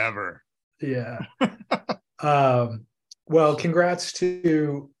movie ever. Yeah. Well, congrats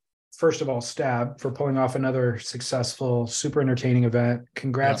to, first of all, Stab for pulling off another successful, super entertaining event.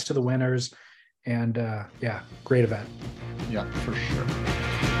 Congrats to the winners. And great event. Yeah, for sure.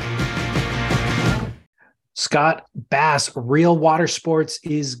 Scott Bass, Real Water Sports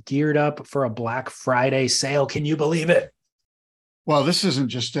is geared up for a Black Friday sale. Can you believe it? Well, this isn't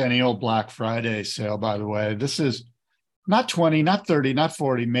just any old Black Friday sale, by the way. This is not 20, not 30, not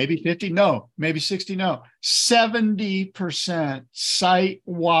 40, maybe 50. No, maybe 60. No, 70%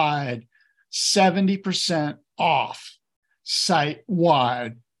 site-wide, 70% off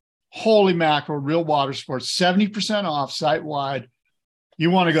site-wide. Holy mackerel, Real Water Sports, 70% off site-wide. You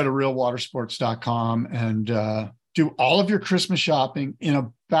want to go to realwatersports.com and do all of your Christmas shopping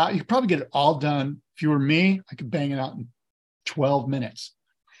you could probably get it all done. If you were me, I could bang it out in 12 minutes.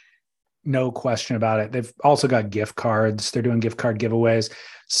 No question about it. They've also got gift cards. They're doing gift card giveaways.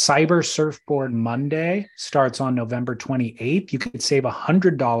 Cyber Surfboard Monday starts on November 28th. You could save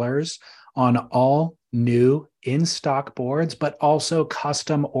 $100 on all new in-stock boards, but also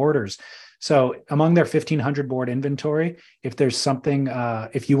custom orders. So among their 1,500 board inventory, if there's something,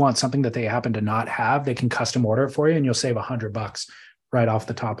 if you want something that they happen to not have, they can custom order it for you and you'll save $100 right off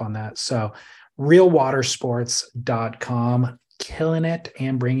the top on that. So realwatersports.com, killing it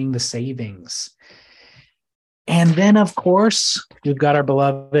and bringing the savings. And then, of course, we've got our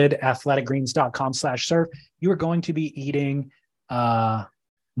beloved athleticgreens.com/surf. You are going to be eating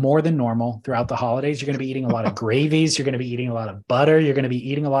more than normal throughout the holidays. You're going to be eating a lot of gravies. You're going to be eating a lot of butter. You're going to be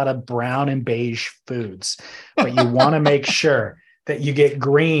eating a lot of brown and beige foods. But you want to make sure that you get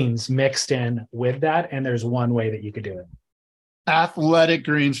greens mixed in with that. And there's one way that you could do it. Athletic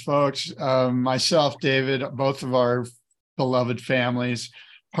Greens, folks. Myself, David, both of our beloved families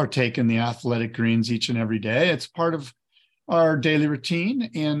partake in the Athletic Greens each and every day. It's part of our daily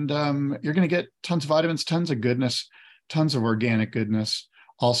routine, and you're going to get tons of vitamins, tons of goodness, tons of organic goodness,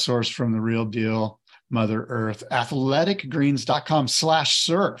 all sourced from the real deal, Mother Earth.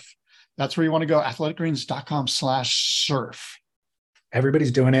 Athleticgreens.com/surf. That's where you want to go. Athleticgreens.com/surf.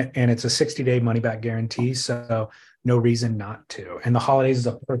 Everybody's doing it, and it's a 60-day money-back guarantee, so no reason not to. And the holidays is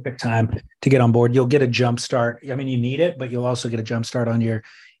a perfect time to get on board. You'll get a jump start. I mean, you need it, but you'll also get a jump start on your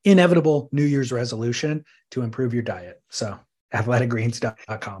inevitable New Year's resolution to improve your diet. So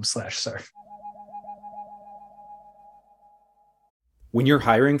athleticgreens.com/surf. When you're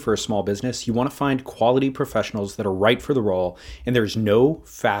hiring for a small business, you want to find quality professionals that are right for the role, and there's no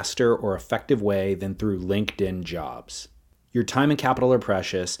faster or effective way than through LinkedIn Jobs. Your time and capital are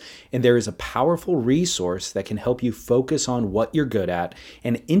precious, and there is a powerful resource that can help you focus on what you're good at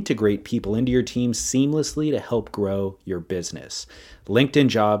and integrate people into your team seamlessly to help grow your business. LinkedIn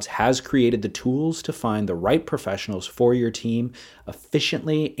Jobs has created the tools to find the right professionals for your team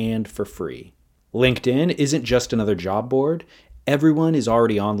efficiently and for free. LinkedIn isn't just another job board. Everyone is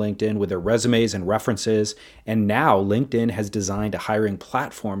already on LinkedIn with their resumes and references, and now LinkedIn has designed a hiring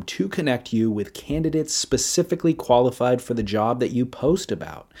platform to connect you with candidates specifically qualified for the job that you post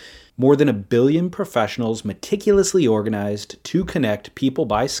about. More than 1 billion professionals meticulously organized to connect people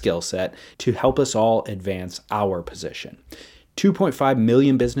by skill set to help us all advance our position. 2.5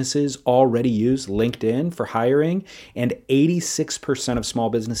 million businesses already use LinkedIn for hiring, and 86% of small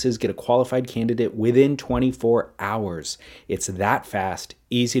businesses get a qualified candidate within 24 hours. It's that fast,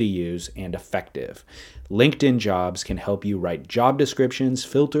 easy to use, and effective. LinkedIn Jobs can help you write job descriptions,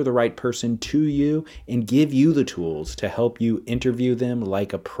 filter the right person to you, and give you the tools to help you interview them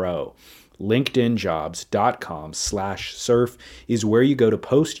like a pro. LinkedInjobs.com/surf is where you go to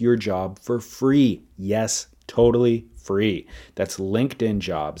post your job for free. Yes, totally free. That's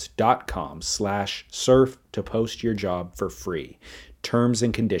LinkedInjobs.com/surf to post your job for free. Terms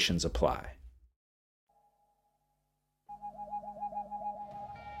and conditions apply.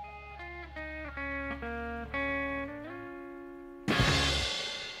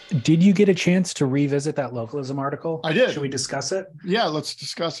 Did you get a chance to revisit that localism article? I did. Should we discuss it? Yeah, let's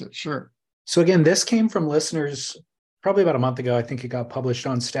discuss it. Sure. So again, this came from listeners probably about a month ago. I think it got published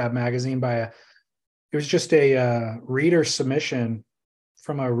on Stab Magazine it was just a reader submission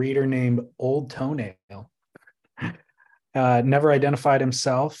from a reader named Old Toenail. Never identified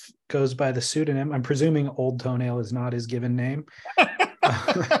himself, goes by the pseudonym. I'm presuming Old Toenail is not his given name.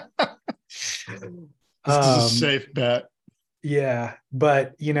 This is a safe bet. Yeah,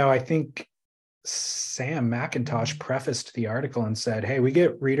 but I think Sam McIntosh prefaced the article and said, hey, we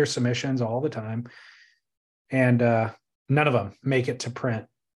get reader submissions all the time, and none of them make it to print.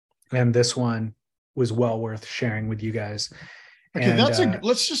 And this one was well worth sharing with you guys. Okay, and,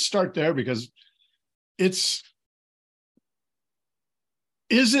 let's just start there, because is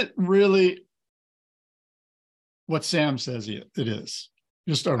it really what Sam says it is?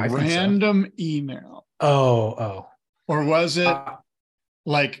 Just a random email. Oh. Or was it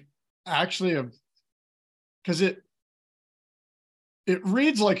actually because it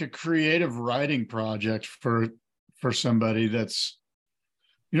reads like a creative writing project for somebody that's,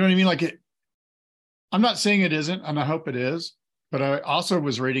 you know what I mean? Like I'm not saying it isn't, and I hope it is, but I also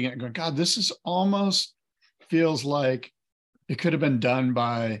was reading it and going, God, this is almost feels like it could have been done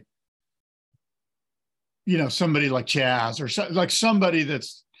by, somebody like Chaz, or like somebody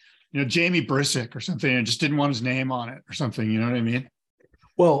that's, Jamie Brisick or something, and just didn't want his name on it or something. You know what I mean?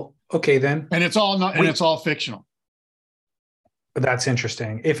 Well, okay, then. And it's all it's all fictional. That's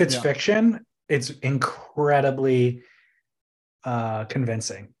interesting. If it's fiction, it's incredibly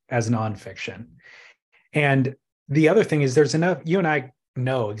convincing as nonfiction. And the other thing is, there's enough, you and I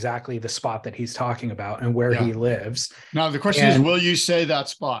know exactly the spot that he's talking about and where he lives. Now, the question is, will you say that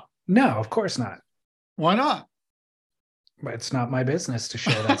spot? No, of course not. Why not? But it's not my business to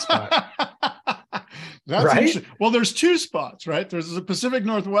share that spot. That's right? Well, there's two spots, right? There's the Pacific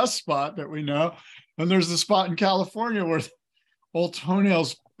Northwest spot that we know, and there's the spot in California where Old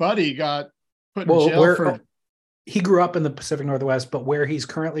Toenail's buddy got put in jail he grew up in the Pacific Northwest, but where he's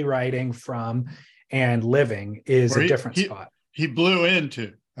currently writing from and living is a different spot. He blew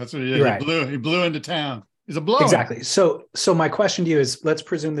into. That's what he did. Right. He blew into town. He's a blower. Exactly. So my question to you is, let's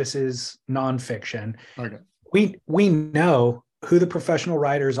presume this is nonfiction. Okay. We know who the professional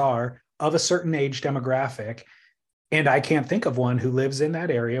riders are of a certain age demographic. And I can't think of one who lives in that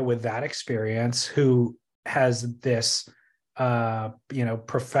area with that experience, who has this,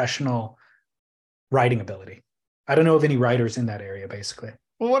 professional riding ability. I don't know of any riders in that area, basically.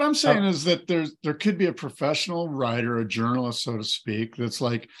 Well, what I'm saying is that there could be a professional rider, a journalist, so to speak, that's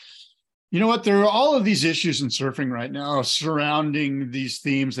like, you know what, there are all of these issues in surfing right now surrounding these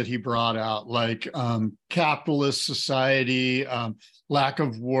themes that he brought out, like capitalist society, lack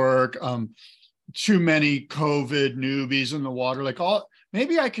of work, too many COVID newbies in the water,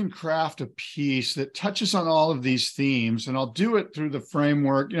 maybe I can craft a piece that touches on all of these themes, and I'll do it through the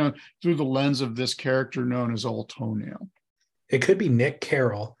framework, through the lens of this character known as Old Toenail. It could be Nick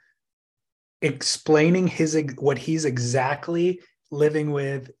Carroll explaining what he's exactly living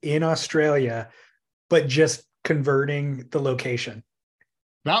with in Australia, but just converting the location.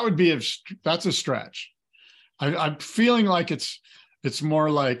 That's a stretch. I'm feeling like it's more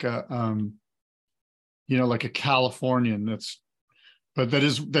like a, like a Californian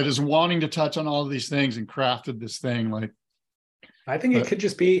that is wanting to touch on all of these things and crafted this thing. I think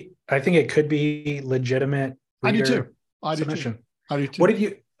it could be legitimate. I do too. Submission. I do too. What did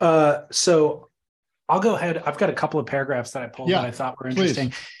you, so I'll go ahead. I've got a couple of paragraphs that I pulled that I thought were interesting.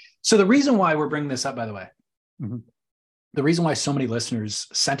 Please. So the reason why we're bringing this up, by the way, the reason why so many listeners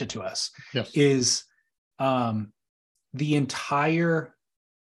sent it to us is the entire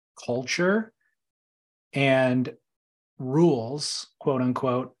culture and rules, quote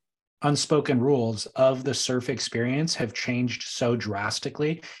unquote, unspoken rules of the surf experience have changed so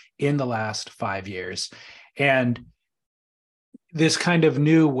drastically in the last 5 years. And this kind of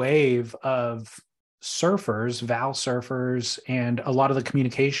new wave of surfers, Val surfers, and a lot of the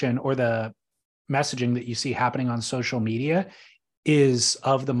communication or the messaging that you see happening on social media is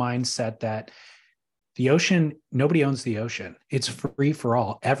of the mindset that the ocean, nobody owns the ocean. It's free for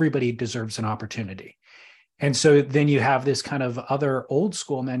all. Everybody deserves an opportunity. And so then you have this kind of other old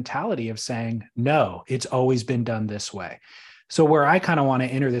school mentality of saying, no, it's always been done this way. So where I kind of want to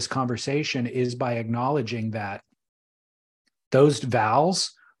enter this conversation is by acknowledging that those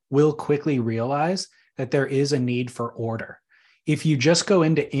Vals will quickly realize that there is a need for order. If you just go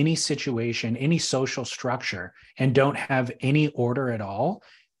into any situation, any social structure, and don't have any order at all,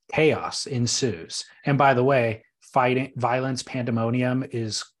 chaos ensues. And by the way, violence, pandemonium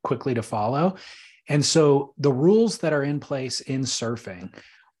is quickly to follow. And so the rules that are in place in surfing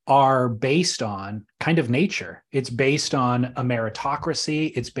are based on kind of nature. It's based on a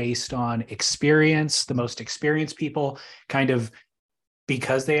meritocracy. It's based on experience. The most experienced people kind of,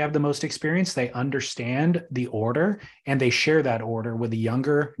 because they have the most experience, they understand the order and they share that order with the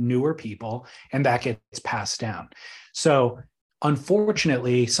younger, newer people, and that gets passed down. So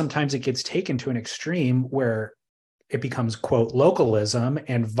unfortunately, sometimes it gets taken to an extreme where it becomes, quote, localism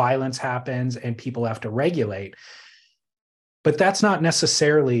and violence happens and people have to regulate. But that's not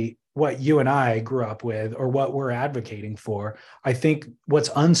necessarily what you and I grew up with or what we're advocating for. I think what's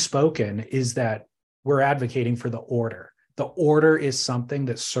unspoken is that we're advocating for the order. The order is something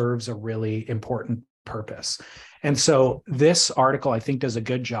that serves a really important purpose. And so this article, I think, does a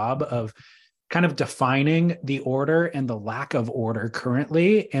good job of kind of defining the order and the lack of order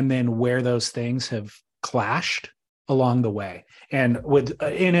currently, and then where those things have clashed along the way. And with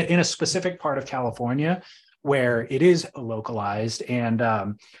in a specific part of California where it is localized and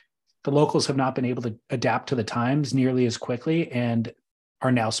the locals have not been able to adapt to the times nearly as quickly and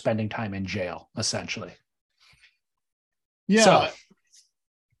are now spending time in jail, essentially. Yeah. So,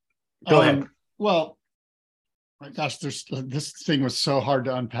 go ahead. Well, my gosh, this thing was so hard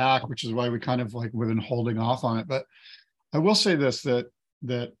to unpack, which is why we kind of we've been holding off on it. But I will say this,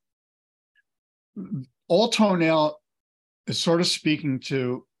 that Old Toenail is sort of speaking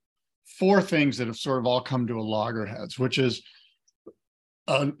to four things that have sort of all come to a loggerheads, which is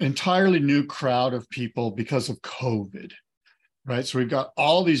an entirely new crowd of people because of COVID, right? So we've got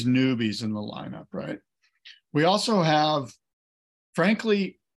all these newbies in the lineup, right? We also have,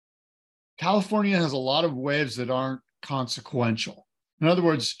 frankly, California has a lot of waves that aren't consequential. In other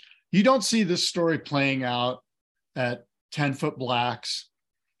words, you don't see this story playing out at 10-foot blacks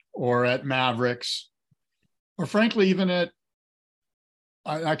or at Mavericks, or frankly, even at,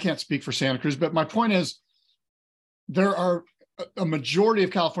 I can't speak for Santa Cruz, but my point is there are a majority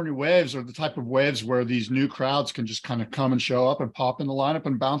of California waves are the type of waves where these new crowds can just kind of come and show up and pop in the lineup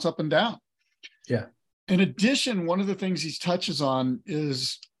and bounce up and down. Yeah. In addition, one of the things he touches on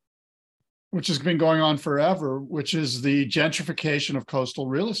is, which has been going on forever, which is the gentrification of coastal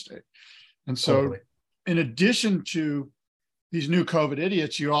real estate. And so in addition to these new COVID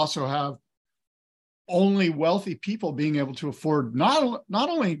idiots, you also have only wealthy people being able to afford not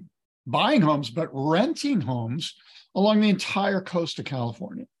only buying homes, but renting homes along the entire coast of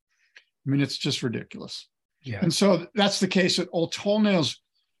California. I mean, it's just ridiculous. Yeah. And so that's the case at Old Toenails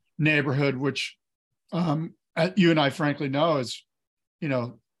neighborhood, which you and I frankly know is,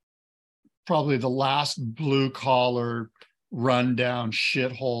 probably the last blue collar rundown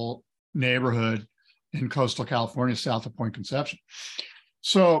shithole neighborhood in coastal California, south of Point Conception.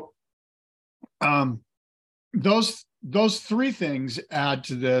 So those three things add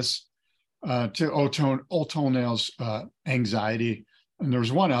to this, to Old Toenails anxiety. And there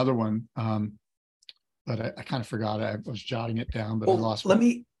was one other one, but I kind of forgot. I was jotting it down, but I lost. Let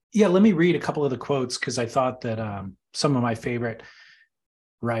me read a couple of the quotes, because I thought that some of my favorite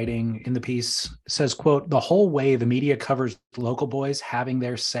writing in the piece says, quote, "The whole way the media covers local boys having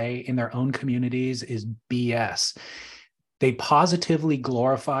their say in their own communities is BS. They positively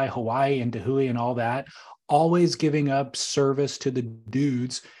glorify Hawaii and Tahui and all that, always giving up service to the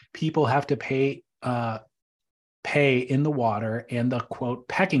dudes people have to pay in the water and the, quote,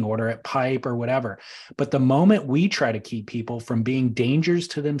 pecking order at Pipe or whatever. But the moment we try to keep people from being dangers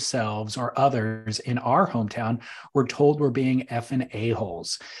to themselves or others in our hometown, we're told we're being effing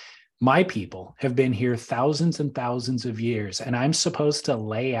a-holes. My people have been here thousands and thousands of years, and I'm supposed to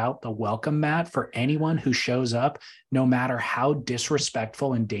lay out the welcome mat for anyone who shows up, no matter how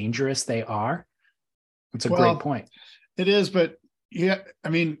disrespectful and dangerous they are." It's a great point. It is, but yeah, I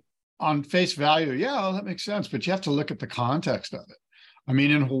mean, on face value, yeah, that makes sense, but you have to look at the context of it. I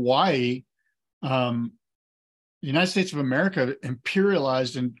mean, in Hawaii, the United States of America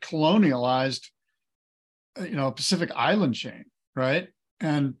imperialized and colonialized, Pacific Island chain, right?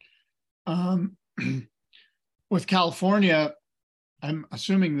 And with California, I'm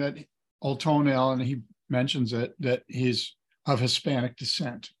assuming that Old Toenail, and he mentions it, that he's of Hispanic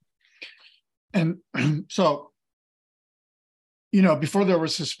descent. And so, before there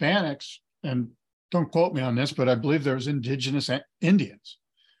was Hispanics, and don't quote me on this, but I believe there was indigenous Indians,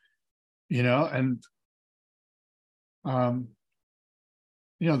 and,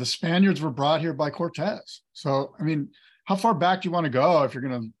 the Spaniards were brought here by Cortez. So, I mean, how far back do you want to go if you're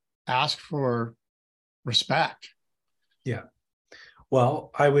going to ask for respect? Yeah.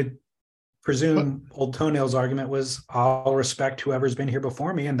 Well, I would presume Old Toenail's argument was, I'll respect whoever's been here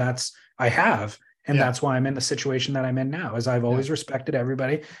before me, and I have. And that's why I'm in the situation that I'm in now, is I've always respected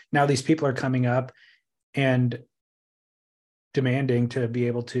everybody. Now these people are coming up and demanding to be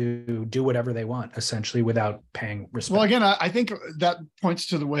able to do whatever they want, essentially, without paying respect. Well, again, I think that points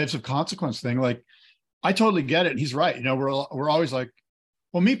to the waves of consequence thing. Like, I totally get it. He's right. We're always like,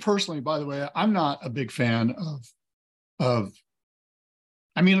 well, me personally, by the way, I'm not a big fan of,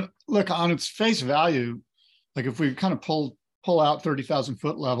 I mean, look, on its face value, like if we kind of pull out 30,000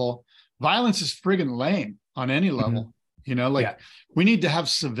 foot level, violence is friggin' lame on any level, we need to have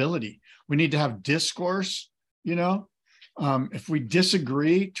civility. We need to have discourse, if we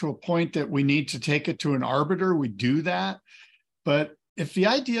disagree to a point that we need to take it to an arbiter, we do that. But if the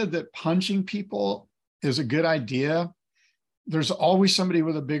idea that punching people is a good idea, there's always somebody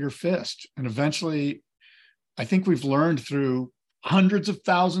with a bigger fist. And eventually, I think we've learned through hundreds of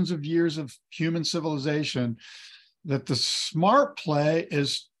thousands of years of human civilization that the smart play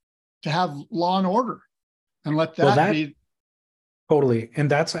is to have law and order and let that be. Totally.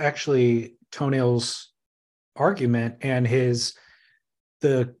 And that's actually Toenail's argument, and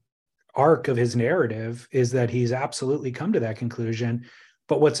the arc of his narrative is that he's absolutely come to that conclusion.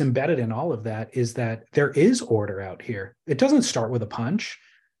 But what's embedded in all of that is that there is order out here. It doesn't start with a punch.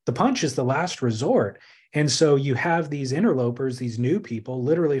 The punch is the last resort. And so you have these interlopers, these new people,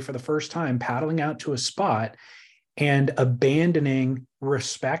 literally for the first time paddling out to a spot and abandoning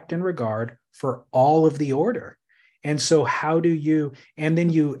respect and regard for all of the order. And so and then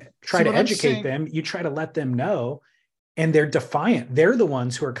you try to educate them, you try to let them know, and they're defiant. They're the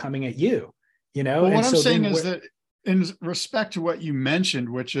ones who are coming at you, Well, what I'm saying is that in respect to what you mentioned,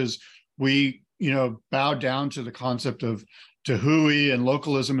 which is we, bow down to the concept of Tahui and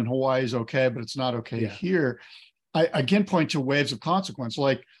localism in Hawaii is okay, but it's not okay here. I again point to waves of consequence.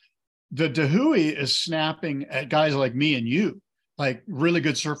 Like, the Tahui is snapping at guys like me and you, like really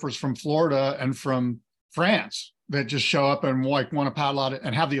good surfers from Florida and from France that just show up and want to paddle out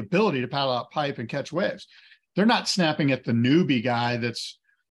and have the ability to paddle out pipe and catch waves. They're not snapping at the newbie guy that's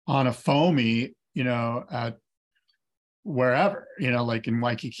on a foamy, at wherever, like in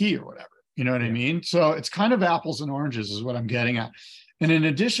Waikiki or whatever, you know what I mean? So it's kind of apples and oranges is what I'm getting at. And in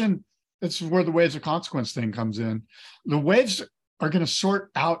addition, it's where the waves of consequence thing comes in. The waves are going to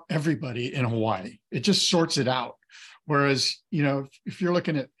sort out everybody in Hawaii. It just sorts it out. Whereas, if you're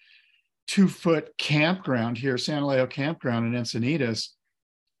looking at 2-foot campground here, San Leo campground in Encinitas,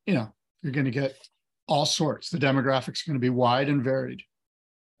 you're going to get all sorts. The demographics are going to be wide and varied.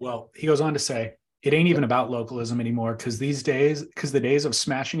 Well, he goes on to say, it ain't even about localism anymore, because the days of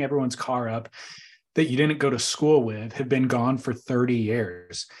smashing everyone's car up that you didn't go to school with have been gone for 30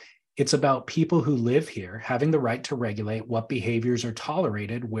 years. It's about people who live here having the right to regulate what behaviors are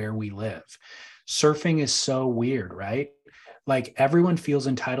tolerated where we live. Surfing is so weird, right? Like, everyone feels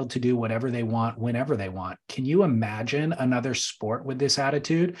entitled to do whatever they want whenever they want. Can you imagine another sport with this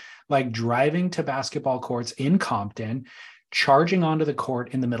attitude? Like driving to basketball courts in Compton, charging onto the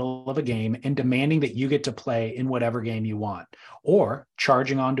court in the middle of a game and demanding that you get to play in whatever game you want, or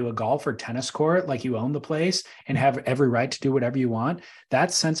charging onto a golf or tennis court like you own the place and have every right to do whatever you want.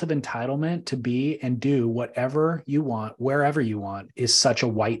 That sense of entitlement to be and do whatever you want, wherever you want, is such a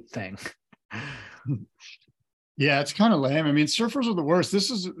white thing. Yeah, it's kind of lame. I mean, surfers are the worst.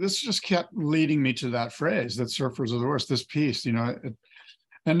 This just kept leading me to that phrase, that surfers are the worst, this piece,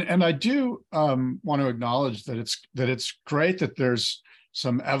 and I do want to acknowledge that it's great that there's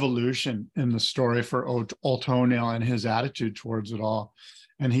some evolution in the story for Old Toenail and his attitude towards it all.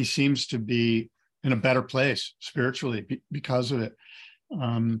 And he seems to be in a better place spiritually because of it.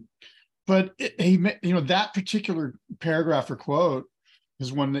 But that particular paragraph or quote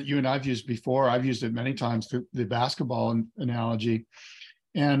is one that you and I've used before. I've used it many times, the basketball analogy.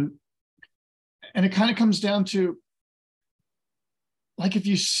 And it kind of comes down to, like, it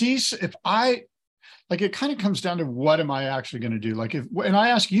kind of comes down to, what am I actually going to do? Like, and I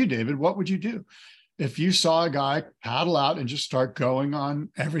ask you, David, what would you do if you saw a guy paddle out and just start going on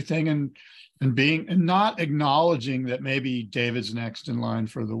everything and not acknowledging that maybe David's next in line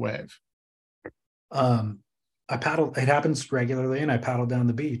for the wave? I paddle, it happens regularly, and I paddle down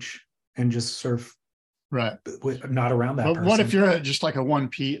the beach and just surf. Right. Not around that person. What if you're just like a one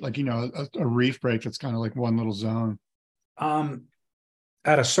peat, like, a reef break that's kind of like one little zone?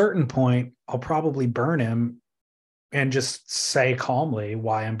 At a certain point, I'll probably burn him and just say calmly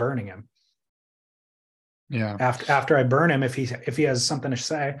why I'm burning him. Yeah. After I burn him, if he has something to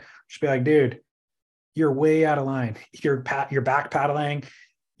say, just be like, dude, you're way out of line. You're back paddling.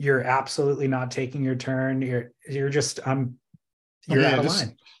 You're absolutely not taking your turn. You're out of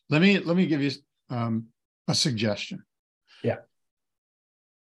line. Let me give you a suggestion. Yeah.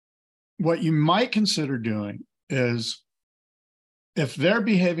 What you might consider doing is, if they're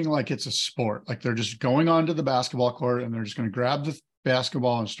behaving like it's a sport, like they're just going onto the basketball court and they're just going to grab the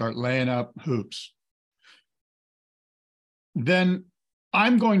basketball and start laying up hoops, then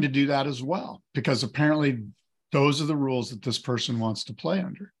I'm going to do that as well, because apparently those are the rules that this person wants to play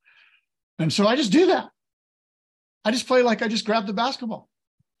under. And so I just do that. I just play like I just grabbed the basketball.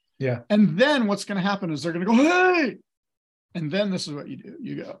 Yeah. And then what's going to happen is they're going to go, hey! And then this is what you do.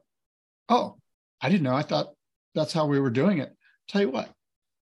 You go, oh, I didn't know. I thought that's how we were doing it. Tell you what,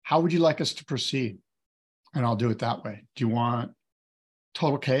 how would you like us to proceed? And I'll do it that way. Do you want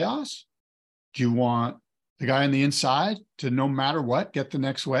total chaos? Do you want the guy on the inside to, no matter what, get the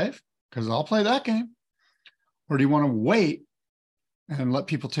next wave? Because I'll play that game. Or do you want to wait and let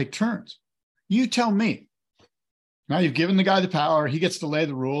people take turns? You tell me. Now you've given the guy the power. He gets to lay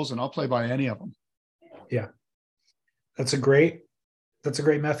the rules, and I'll play by any of them. Yeah. That's a great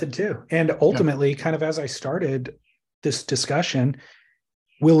method too. And ultimately, kind of as I started this discussion,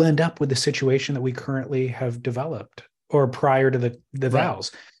 we'll end up with the situation that we currently have developed, or prior to the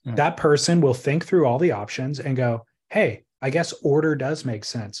vows. Yeah. That person will think through all the options and go, hey, I guess order does make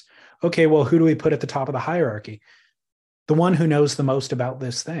sense. Okay, well, who do we put at the top of the hierarchy? The one who knows the most about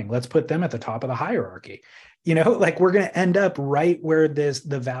this thing. Let's put them at the top of the hierarchy. Like, we're going to end up right where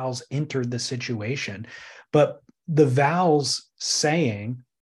the vows entered the situation. But the vows saying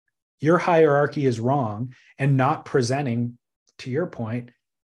your hierarchy is wrong and not presenting, to your point,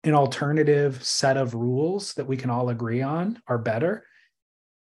 an alternative set of rules that we can all agree on are better,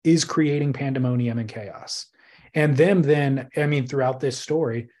 is creating pandemonium and chaos. And them then, throughout this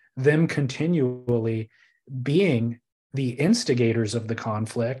story, them continually being the instigators of the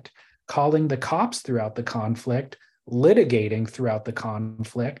conflict, calling the cops throughout the conflict, litigating throughout the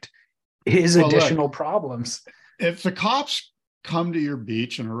conflict, is additional problems. If the cops come to your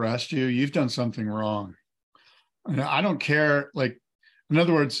beach and arrest you, you've done something wrong. And I don't care. Like, in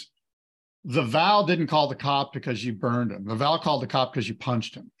other words, the vow didn't call the cop because you burned him. The vow called the cop because you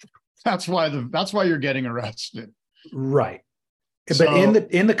punched him. That's why you're getting arrested. Right. So,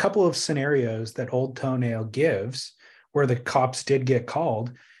 but in the couple of scenarios that Old Toenail gives, where the cops did get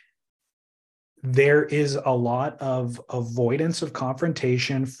called, there is a lot of avoidance of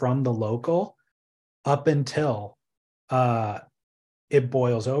confrontation from the local up until it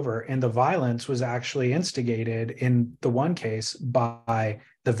boils over. And the violence was actually instigated in the one case by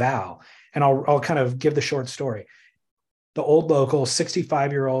the Val. And I'll kind of give the short story. The old local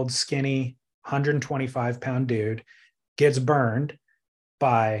 65-year-old skinny 125-pound dude gets burned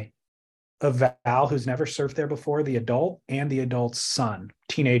by a Val who's never surfed there before, the adult and the adult's son,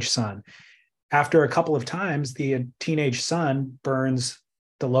 teenage son. After a couple of times, the teenage son burns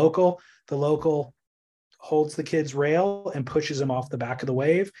the local holds the kid's rail and pushes him off the back of the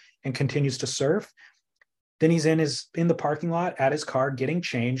wave and continues to surf. Then he's in the parking lot at his car getting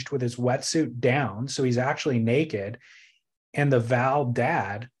changed with his wetsuit down. So he's actually naked. And the Val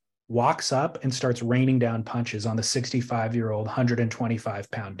dad walks up and starts raining down punches on the 65-year-old,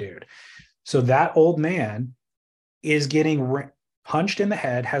 125-pound dude. So that old man is getting punched in the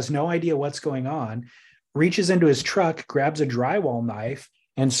head, has no idea what's going on, reaches into his truck, grabs a drywall knife,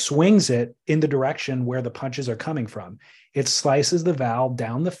 and swings it in the direction where the punches are coming from. It slices the Val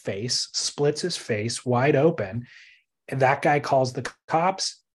down the face, splits his face wide open. And that guy calls the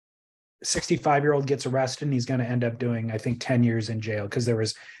cops. 65-year-old gets arrested, and he's going to end up doing, I think, 10 years in jail because they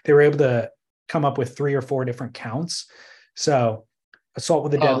were able to come up with 3 or 4 different counts. So assault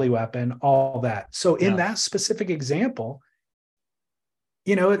with a deadly weapon, all that. So in that specific example,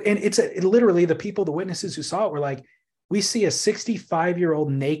 and it's literally the people, the witnesses who saw it were like, we see a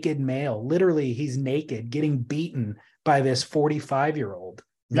 65-year-old naked male, literally he's naked, getting beaten by this 45-year-old.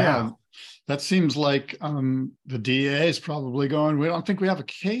 Yeah, that seems like the DA is probably going, we don't think we have a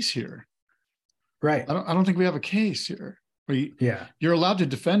case here. Right. I don't think we have a case here. You're allowed to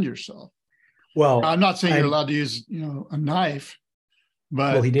defend yourself. Well, I'm not saying you're allowed to use, a knife,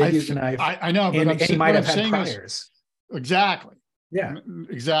 but he did use a knife. I know, but and he might have had priors. Exactly. Yeah,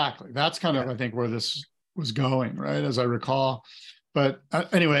 exactly. That's kind of, I think, where this was going, right, as I recall. But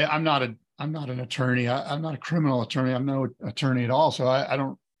anyway, I'm not an attorney. I'm not a criminal attorney. I'm no attorney at all. So I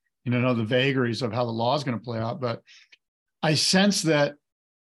don't, know the vagaries of how the law is going to play out. But I sense that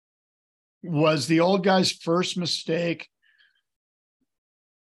was the old guy's first mistake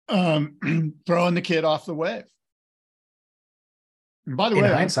throwing the kid off the wave. And by the way,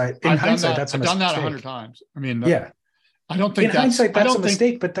 in hindsight, that's a mistake. I've done that 100 times. I mean, I don't in think hindsight that's a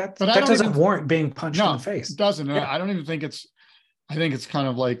mistake, but that doesn't warrant being punched in the face. It doesn't. Yeah. I don't even think I think it's kind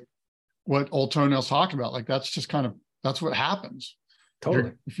of like what Old Toenails talk about. Like that's what happens.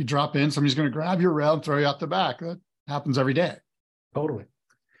 Totally. If you drop in, somebody's going to grab your rail and throw you out the back. That happens every day. Totally.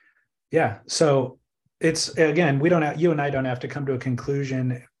 Yeah. So it's, again, you and I don't have to come to a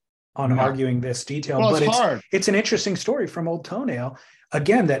conclusion on arguing this detail, but it's an interesting story from Old Toenail,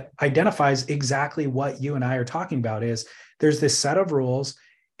 again, that identifies exactly what you and I are talking about. Is there's this set of rules,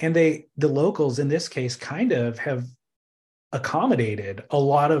 and the locals in this case kind of have accommodated a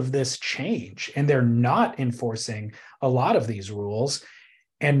lot of this change, and they're not enforcing a lot of these rules.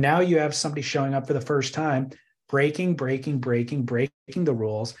 And now you have somebody showing up for the first time, breaking the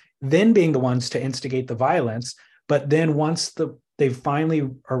rules, then being the ones to instigate the violence. But then once they finally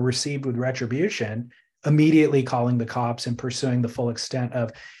are received with retribution, immediately calling the cops and pursuing the full extent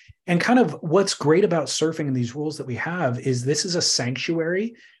of, and kind of what's great about surfing and these rules that we have is this is a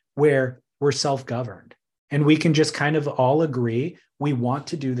sanctuary where we're self-governed, and we can just kind of all agree we want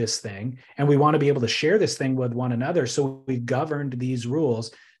to do this thing, and we want to be able to share this thing with one another. So we've governed these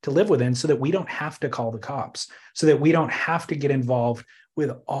rules to live within so that we don't have to call the cops, so that we don't have to get involved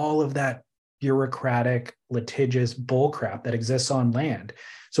with all of that bureaucratic, litigious bullcrap that exists on land.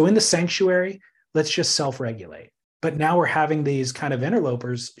 So in the sanctuary, let's just self-regulate. But now we're having these kind of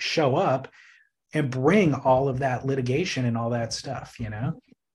interlopers show up and bring all of that litigation and all that stuff,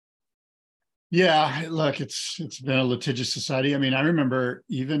 Yeah, look, it's been a litigious society. I mean, I remember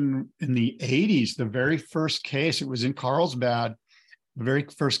even in the 80s, the very first case, it was in Carlsbad, the very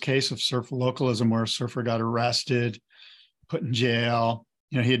first case of surf localism where a surfer got arrested, put in jail.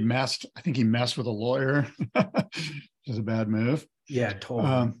 He had messed with a lawyer, which is a bad move. Yeah,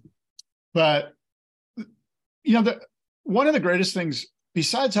 totally. But, one of the greatest things,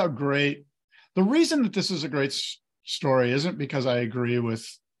 besides how great, the reason that this is a great story isn't because I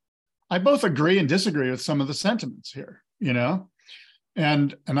both agree and disagree with some of the sentiments here,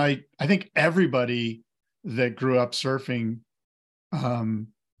 and I think everybody that grew up surfing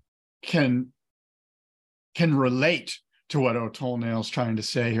can relate to what O'Toenail's trying to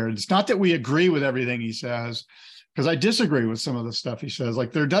say here. It's not that we agree with everything he says, because I disagree with some of the stuff he says.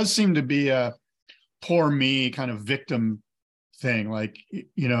 Like there does seem to be a poor me kind of victim thing, like,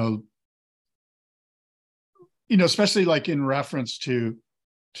 especially like in reference to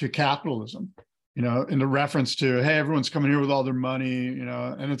capitalism, in the reference to, hey, everyone's coming here with all their money,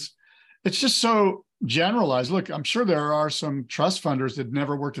 and it's just so generalize. Look, I'm sure there are some trust funders that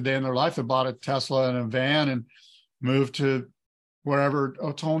never worked a day in their life that bought a Tesla and a van and moved to wherever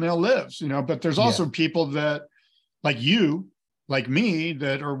O'Toole lives, but there's also people that like you, like me,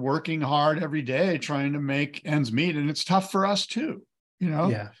 that are working hard every day trying to make ends meet. And it's tough for us too,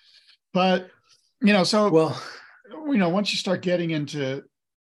 Yeah. But, once you start getting into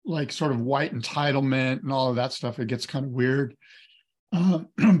like sort of white entitlement and all of that stuff, it gets kind of weird.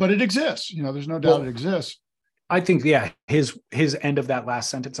 But it exists, there's no doubt it exists. I think, his end of that last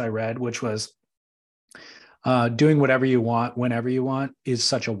sentence I read, which was doing whatever you want, whenever you want, is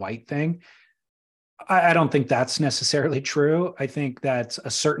such a white thing. I don't think that's necessarily true. I think that's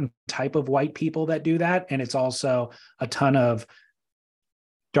a certain type of white people that do that. And it's also a ton of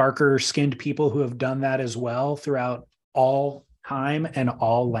darker skinned people who have done that as well throughout all time and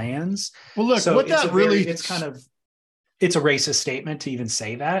all lands. Well, look, so what that really, it's a racist statement to even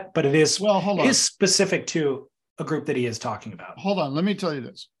say that, but it is, specific to a group that he is talking about. Hold on. Let me tell you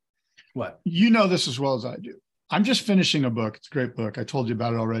this. What? You know this as well as I do. I'm just finishing a book. It's a great book. I told you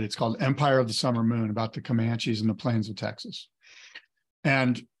about it already. It's called Empire of the Summer Moon, about the Comanches in the plains of Texas.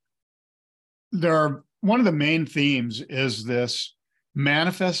 And one of the main themes is this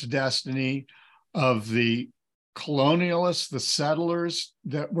manifest destiny of the colonialists, the settlers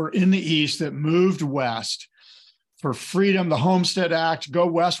that were in the East that moved west for freedom, the Homestead Act, go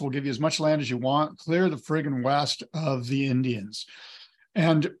west, we'll give you as much land as you want, clear the friggin' west of the Indians.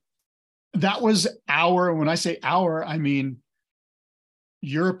 And that was when I say I mean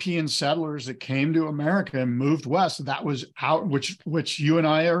European settlers that came to America and moved west. That was which you and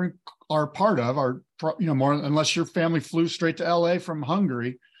I are part of, more, unless your family flew straight to LA from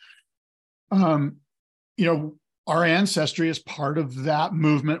Hungary. Our ancestry is part of that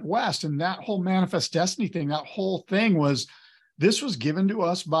movement west. And that whole manifest destiny thing, that whole thing this was given to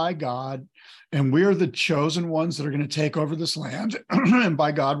us by God, and we're the chosen ones that are going to take over this land. And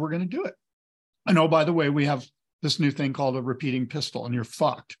by God, we're going to do it. And oh, by the way, we have this new thing called a repeating pistol, and you're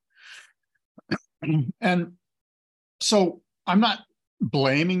fucked. And so I'm not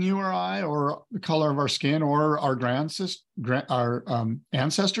blaming you or I or the color of our skin or our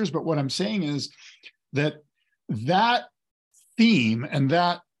ancestors, but what I'm saying is that theme and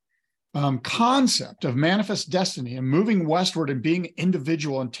that concept of manifest destiny and moving westward and being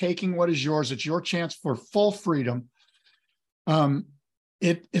individual and taking what is yours, it's your chance for full freedom.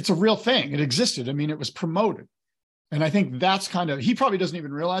 It's a real thing. It existed. I mean, it was promoted. And I think that's he probably doesn't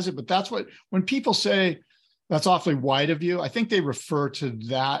even realize it, but that's when people say that's awfully white of you, I think they refer to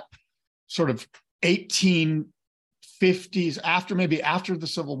that sort of 1850s, after the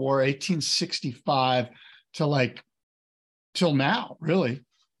Civil War, 1865 till now, really.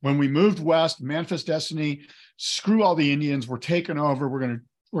 When we moved west, manifest destiny, screw all the Indians, we're taking over.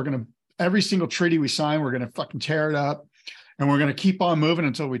 We're gonna every single treaty we sign, we're gonna fucking tear it up. And we're going to keep on moving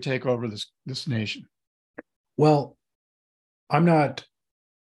until we take over this nation. Well, I'm not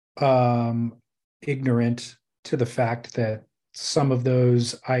ignorant to the fact that some of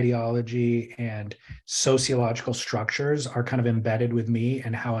those ideology and sociological structures are kind of embedded with me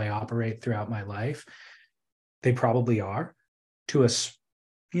and how I operate throughout my life. They probably are, to a,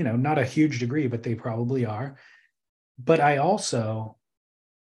 not a huge degree, but they probably are. But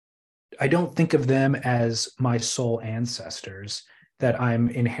I don't think of them as my sole ancestors that I'm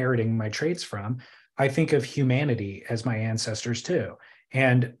inheriting my traits from. I think of humanity as my ancestors too.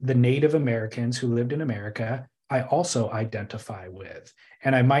 And the Native Americans who lived in America, I also identify with.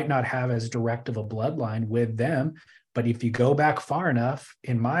 And I might not have as direct of a bloodline with them, but if you go back far enough,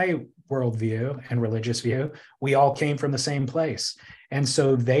 in my worldview and religious view, we all came from the same place. And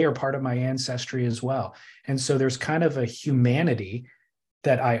so they are part of my ancestry as well. And so there's kind of a humanity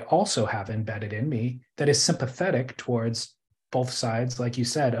that I also have embedded in me that is sympathetic towards both sides, like you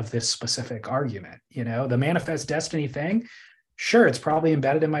said, of this specific argument. The manifest destiny thing, sure, it's probably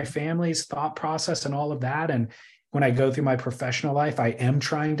embedded in my family's thought process and all of that. And when I go through my professional life, I am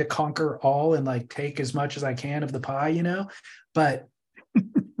trying to conquer all and take as much as I can of the pie, but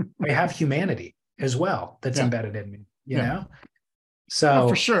I have humanity as well that's embedded in me, you know? So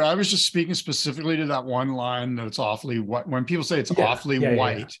for sure. I was just speaking specifically to that one line that it's awfully white. When people say it's awfully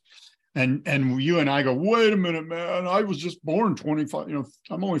white, and you and I go, wait a minute, man, I was just born 25,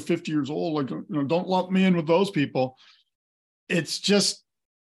 I'm only 50 years old. Don't lump me in with those people. It's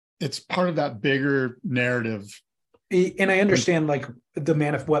part of that bigger narrative. And I understand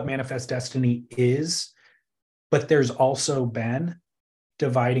what manifest destiny is, but there's also been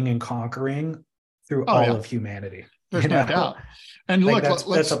dividing and conquering through all of humanity. There's no doubt. And look,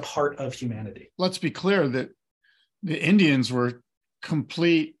 that's a part of humanity. Let's be clear that the Indians were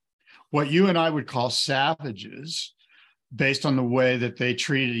complete. what you and I would call savages based on the way that they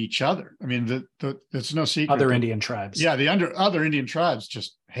treated each other. I mean, it's no secret. Other Indian tribes. Yeah, the other Indian tribes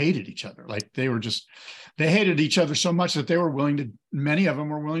just hated each other. Like they hated each other so much that many of them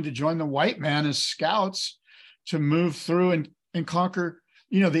were willing to join the white man as scouts to move through and conquer,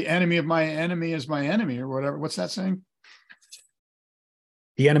 the enemy of my enemy is my enemy, or whatever. What's that saying?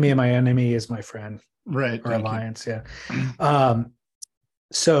 The enemy of my enemy is my friend. Right. Or alliance. You. Yeah.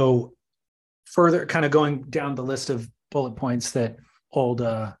 So further kind of going down the list of bullet points that old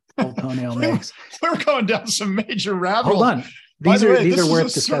Toenail makes. We're going down some major rabbit holes. Hold on. These are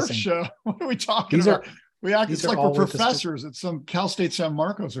worth discussing. Show. What are we talking about? It's like we're professors at some Cal State San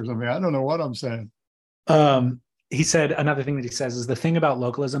Marcos or something. I don't know what I'm saying. He said another thing that he says is the thing about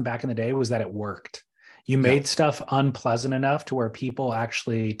localism back in the day was that it worked. You made stuff unpleasant enough to where people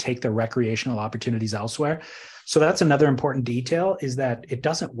actually take their recreational opportunities elsewhere. So that's another important detail, is that it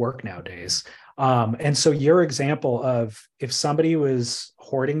doesn't work nowadays. And so your example of if somebody was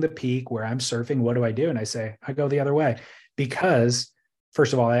hoarding the peak where I'm surfing, what do I do? And I say, I go the other way, because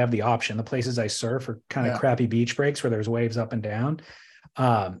first of all, I have the option. The places I surf are kind of crappy beach breaks where there's waves up and down.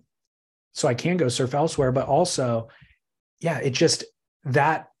 So I can go surf elsewhere, but also, it just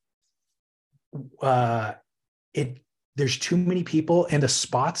that there's too many people, and the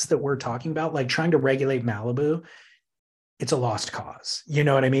spots that we're talking about, like trying to regulate Malibu, it's a lost cause. You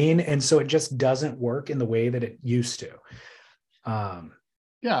know what I mean? And so it just doesn't work in the way that it used to.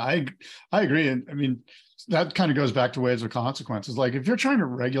 I agree. And I mean, that kind of goes back to waves of consequences. Like if you're trying to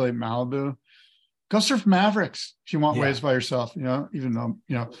regulate Malibu, go surf Mavericks if you want waves by yourself, even though,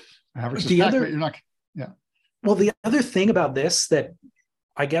 Mavericks is packed, but you're not. Yeah. Well, the other thing about this that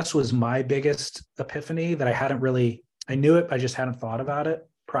I guess was my biggest epiphany that I knew it, I just hadn't thought about it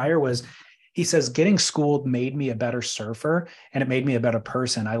prior, was he says, getting schooled made me a better surfer and it made me a better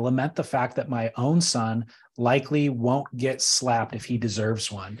person. I lament the fact that my own son likely won't get slapped if he deserves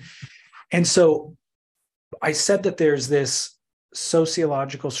one. And so I said that there's this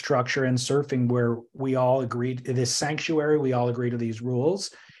sociological structure in surfing where we all agreed to this sanctuary, we all agree to these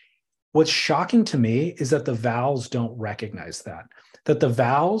rules. What's shocking to me is that the VALs don't recognize that the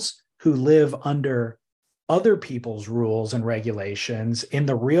VALs who live under other people's rules and regulations in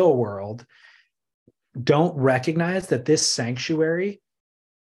the real world don't recognize that this sanctuary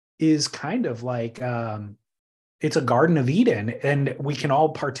is kind of like it's a Garden of Eden, and we can all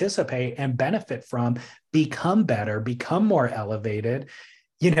participate and benefit from, become better, become more elevated,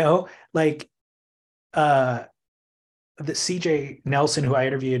 like the CJ Nelson, who I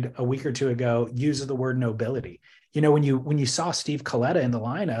interviewed a week or two ago, uses the word nobility. When you saw Steve Coletta in the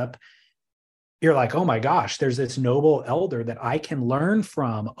lineup, you're like, oh my gosh, there's this noble elder that I can learn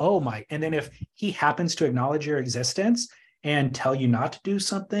from. And then if he happens to acknowledge your existence and tell you not to do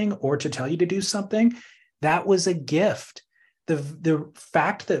something or to tell you to do something, that was a gift. The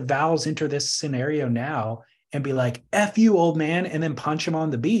fact that VALs enter this scenario now and be like, F you, old man, and then punch him on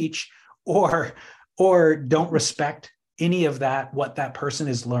the beach, or don't respect any of that, what that person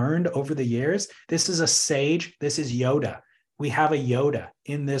has learned over the years. This is a sage. This is Yoda. We have a Yoda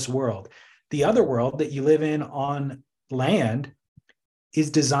in this world. The other world that you live in on land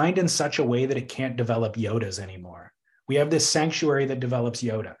is designed in such a way that it can't develop Yodas anymore. We have this sanctuary that develops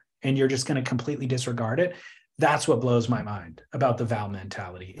Yoda, and you're just going to completely disregard it. That's what blows my mind about the VAL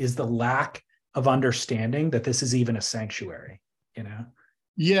mentality, is the lack of understanding that this is even a sanctuary,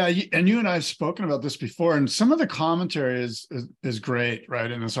 Yeah, and you and I have spoken about this before, and some of the commentary is great, right,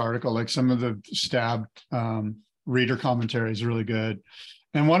 in this article. Like some of the Stab reader commentary is really good.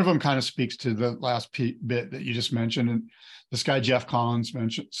 And one of them kind of speaks to the last bit that you just mentioned. And this guy, Jeff Collins,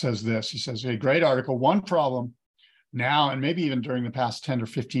 says this. He says, hey, great article. One problem now, and maybe even during the past 10 or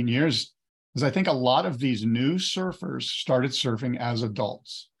 15 years, is I think a lot of these new surfers started surfing as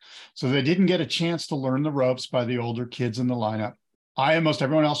adults. So they didn't get a chance to learn the ropes by the older kids in the lineup. I and most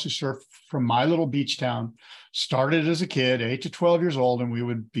everyone else who surfed from my little beach town started as a kid, 8 to 12 years old, and we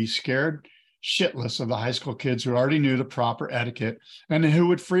would be scared shitless of the high school kids who already knew the proper etiquette and who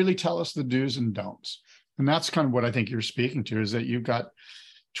would freely tell us the do's and don'ts. And that's kind of what I think you're speaking to, is that you've got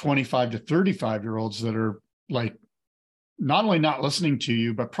 25 to 35-year-olds that are like not only not listening to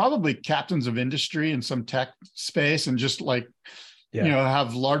you, but probably captains of industry in some tech space, and just like,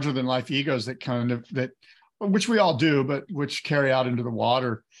 have larger than life egos that which we all do, but which carry out into the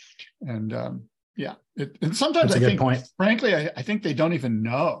water. And and sometimes I think, frankly, I think they don't even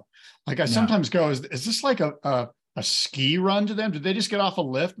know. Like I sometimes go, is this like a ski run to them? Did they just get off a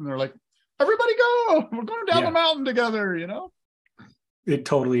lift and they're like, everybody go, we're going down the mountain together, It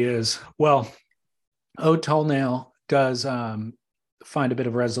totally is. Well, Toenail does find a bit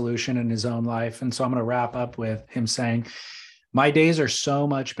of resolution in his own life. And so I'm going to wrap up with him saying, my days are so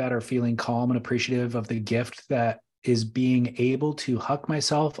much better feeling calm and appreciative of the gift that is being able to huck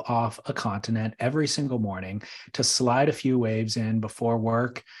myself off a continent every single morning to slide a few waves in before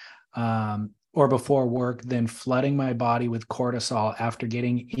work, then flooding my body with cortisol after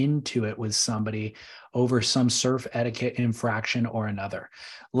getting into it with somebody over some surf etiquette infraction or another.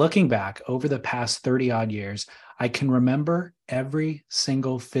 Looking back over the past 30 odd years, I can remember every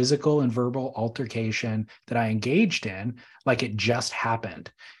single physical and verbal altercation that I engaged in like it just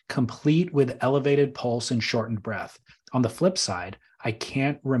happened, complete with elevated pulse and shortened breath. On the flip side, I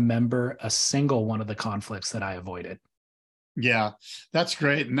can't remember a single one of the conflicts that I avoided. Yeah, that's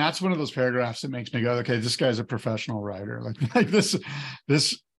great. And that's one of those paragraphs that makes me go, okay, this guy's a professional writer. Like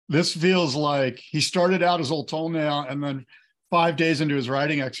this feels like he started out as Old Toenail, and then 5 days into his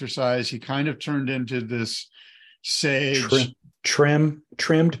writing exercise, he kind of turned into this sage. Trimmed,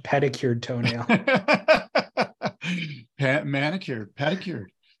 pedicured toenail. Manicured,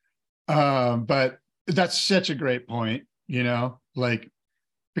 pedicured. But that's such a great point, like,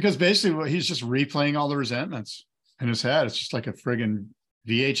 because basically he's just replaying all the resentments in his head. It's just like a friggin'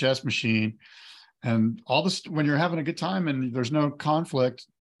 VHS machine. And all this, when you're having a good time and there's no conflict,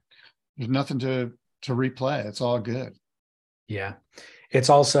 there's nothing to replay. It's all good. Yeah.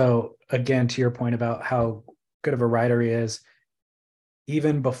 It's also, again, to your point about how good of a writer he is,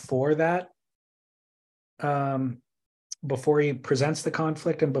 even before that, before he presents the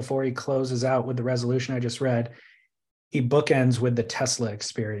conflict and before he closes out with the resolution I just read, he bookends with the Tesla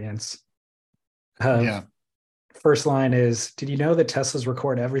experience. First line is, did you know that Teslas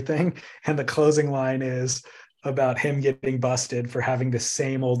record everything? And the closing line is about him getting busted for having the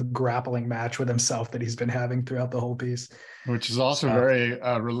same old grappling match with himself that he's been having throughout the whole piece. Which is also very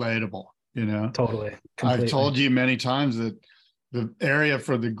relatable, Totally. Completely. I've told you many times that the area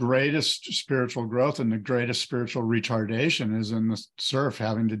for the greatest spiritual growth and the greatest spiritual retardation is in the surf,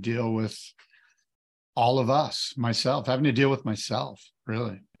 having to deal with all of us, myself, having to deal with myself,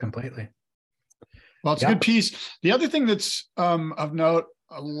 really. Completely. Well, it's a good piece. The other thing that's of note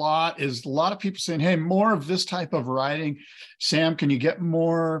a lot is a lot of people saying, hey, more of this type of writing. Sam, can you get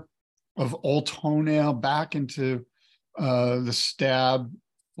more of Old Toenail back into the Stab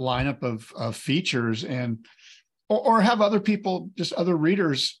lineup of features, and or have other people, just other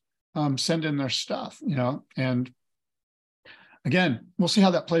readers, send in their stuff, and again, we'll see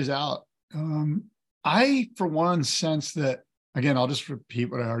how that plays out. I, for one, sense that, again, I'll just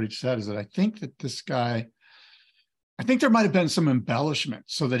repeat what I already said, is that I think that this guy, I think there might have been some embellishment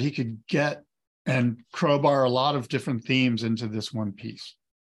so that he could get and crowbar a lot of different themes into this one piece.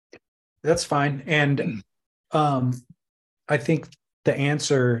 That's fine. And I think the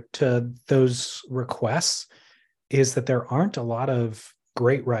answer to those requests is that there aren't a lot of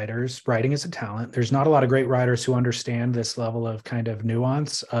great writers. Writing is a talent. There's not a lot of great writers who understand this level of kind of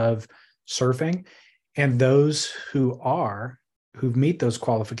nuance of surfing. And those who meet those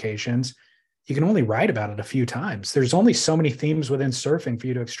qualifications, you can only write about it a few times. There's only so many themes within surfing for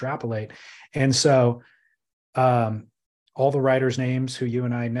you to extrapolate. And so all the writers' names who you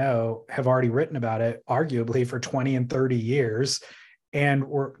and I know have already written about it, arguably for 20 and 30 years, and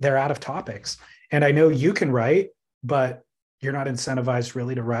they're out of topics. And I know you can write, but you're not incentivized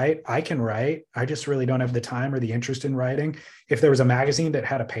really to write. I can write. I just really don't have the time or the interest in writing. If there was a magazine that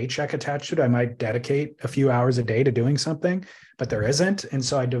had a paycheck attached to it, I might dedicate a few hours a day to doing something, but there isn't. And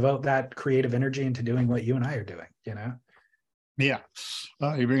so I devote that creative energy into doing what you and I are doing, Yeah.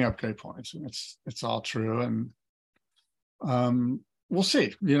 You bring up great points. It's all true. And we'll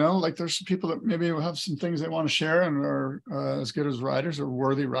see, like there's some people that maybe will have some things they want to share and are as good as writers or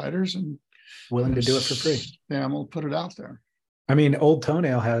worthy writers and willing to do it for free. Yeah, we'll put it out there. I mean, Old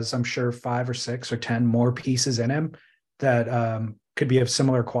Toenail has, I'm sure, 5 or 6 or 10 more pieces in him that could be of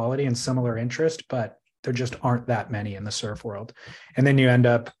similar quality and similar interest, but there just aren't that many in the surf world. And then you end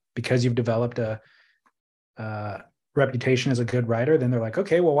up, because you've developed a reputation as a good writer, then they're like,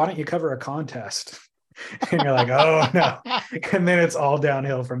 okay, well, why don't you cover a contest? And you're like, oh no. And then it's all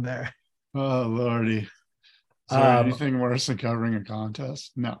downhill from there. Oh, Lordy. Is there anything worse than covering a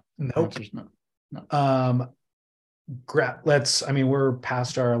contest? No. Nope. No. We're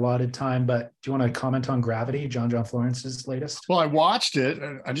past our allotted time, but do you want to comment on Gravity, John Florence's latest? Well, I watched it.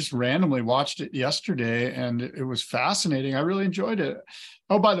 I just randomly watched it yesterday, and it was fascinating. I really enjoyed it.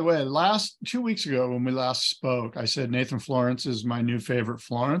 Oh, by the way, 2 weeks ago when we last spoke, I said Nathan Florence is my new favorite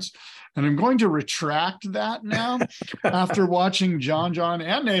Florence. And I'm going to retract that now after watching John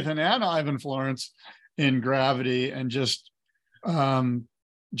and Nathan and Ivan Florence in Gravity, and just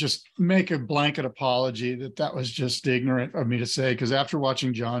just make a blanket apology that was just ignorant of me to say, because after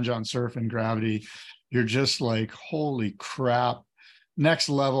watching John surf in Gravity, you're just like, holy crap, next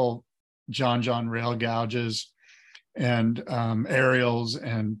level John rail gouges and aerials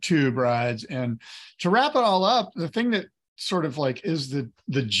and tube rides. And to wrap it all up, the thing that sort of like is the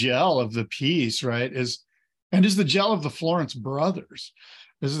gel of the piece, right, is the gel of the Florence brothers,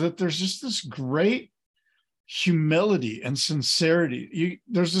 is that there's just this great humility and sincerity.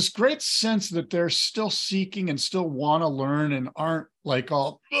 There's this great sense that they're still seeking and still want to learn and aren't like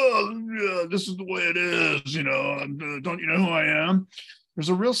all, oh, yeah, this is the way it is, don't you know who I am? There's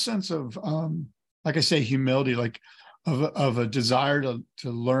a real sense of, like I say, humility, like of a desire to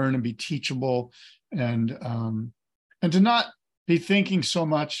learn and be teachable, and to not be thinking so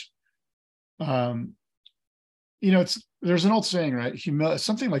much. There's an old saying, right?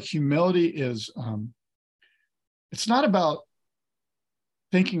 Something like humility is, it's not about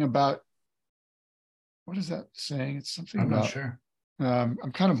thinking about, what is that saying? It's something I'm about, not sure. I'm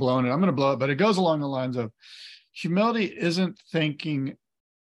kind of blowing it. I'm going to blow it, but it goes along the lines of humility isn't thinking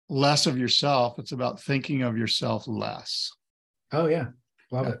less of yourself. It's about thinking of yourself less. Oh yeah.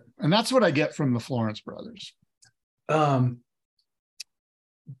 Love it. And that's what I get from the Florence brothers. The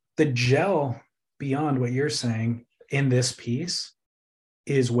gel beyond what you're saying in this piece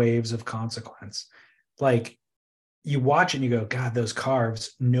is waves of consequence. Like, you watch it and you go, God, those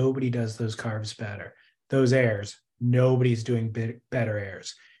carves, nobody does those carves better. Those airs, nobody's doing better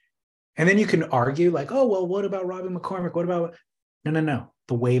airs. And then you can argue like, oh, well, what about Robbie McCormick? What about, no.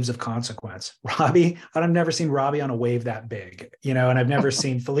 The waves of consequence. Robbie, I've never seen Robbie on a wave that big, and I've never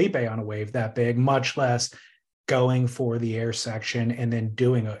seen Felipe on a wave that big, much less going for the air section and then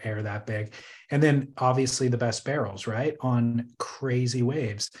doing an air that big. And then obviously the best barrels, right, on crazy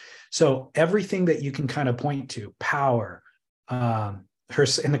waves. So everything that you can kind of point to, power, her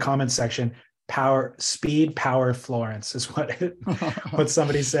in the comments section, power, speed, power, Florence is what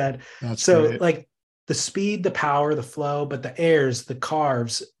somebody said. That's so great. Like the speed, the power, the flow, but the airs, the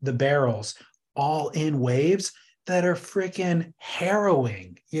carves, the barrels, all in waves that are freaking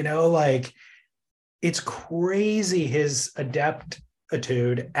harrowing, like it's crazy his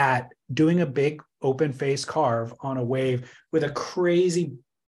adeptitude at doing a big open face carve on a wave with a crazy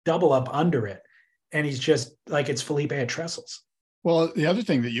double up under it. And he's just like, it's Felipe at trestles. Well, the other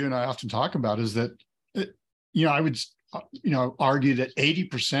thing that you and I often talk about is that, I would, argue that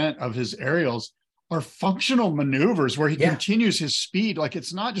 80% of his aerials are functional maneuvers where he continues his speed. Like,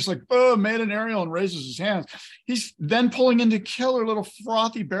 it's not just like, oh, made an aerial and raises his hands. He's then pulling into killer little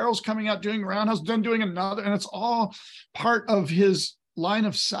frothy barrels, coming out, doing roundhouse, then doing another. And it's all part of his line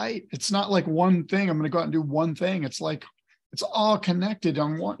of sight. It's not like one thing. I'm going to go out and do one thing. It's like, it's all connected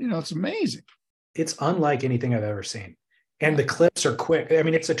on one, it's amazing. It's unlike anything I've ever seen. And the clips are quick. I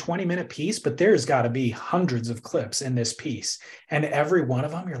mean, it's a 20-minute piece, but there's got to be hundreds of clips in this piece. And every one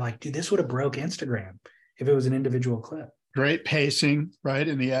of them, you're like, dude, this would have broke Instagram if it was an individual clip. Great pacing, right?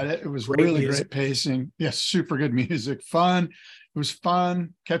 In the edit, it was Great great pacing. Yes, super good music. Fun. It was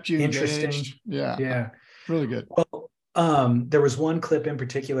fun. Kept you interesting. Engaged. Yeah. Really good. Well, there was one clip in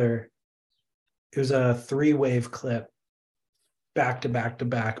particular. It was a 3-wave clip, back to back to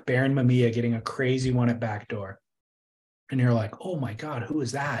back. Baron Mamiya getting a crazy one at backdoor. And you're like, oh my God, who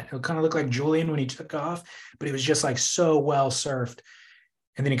is that? It kind of looked like Julian when he took off, but he was just like so well surfed.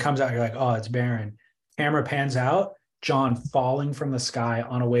 And then he comes out, you're like, oh, it's Baron. Camera pans out, John falling from the sky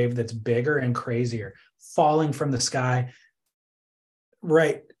on a wave that's bigger and crazier, falling from the sky,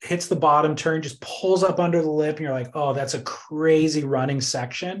 right, hits the bottom turn, just pulls up under the lip. And you're like, oh, that's a crazy running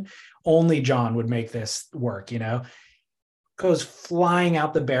section. Only John would make this work, Goes flying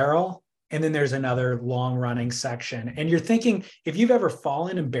out the barrel. And then there's another long running section. And you're thinking, if you've ever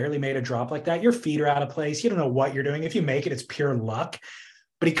fallen and barely made a drop like that, your feet are out of place. You don't know what you're doing. If you make it, it's pure luck.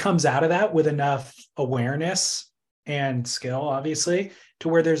 But he comes out of that with enough awareness and skill, obviously, to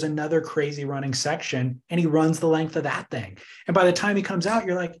where there's another crazy running section and he runs the length of that thing. And by the time he comes out,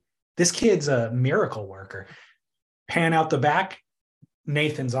 you're like, this kid's a miracle worker. Pan out the back,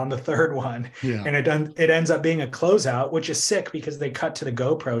 Nathan's on the third one. Yeah. And it ends up being a closeout, which is sick because they cut to the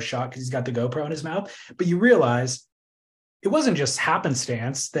GoPro shot because he's got the GoPro in his mouth. But you realize it wasn't just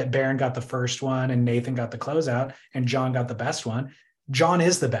happenstance that Baron got the first one and Nathan got the closeout and John got the best one. John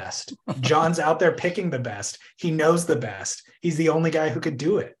is the best. John's out there picking the best. He knows the best. He's the only guy who could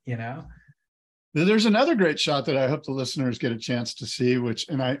do it, There's another great shot that I hope the listeners get a chance to see,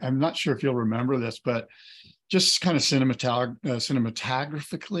 and I'm not sure if you'll remember this, but just kind of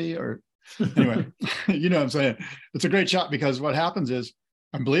cinematographically, or anyway, what I'm saying. It's a great shot because what happens is,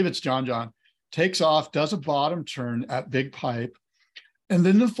 I believe it's John takes off, does a bottom turn at Big Pipe, And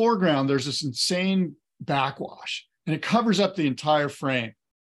then in the foreground, there's this insane backwash, and it covers up the entire frame.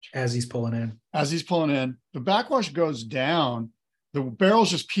 As he's pulling in. The backwash goes down. The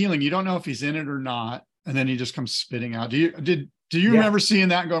barrel's just peeling. You don't know if he's in it or not. And then he just comes spitting out. Do you remember seeing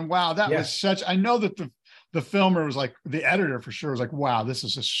that and going, wow, that was such, I know that the filmer was like, the editor for sure was like, wow, this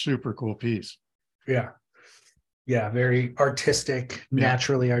is a super cool piece. Yeah. Yeah. Very artistic,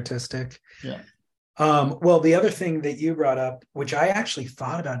 naturally artistic. Yeah. Well, the other thing that you brought up, which I actually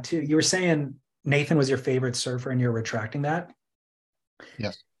thought about too, you were saying Nathan was your favorite surfer and you're retracting that.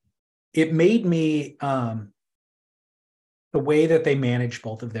 Yes. It made me, the way that they manage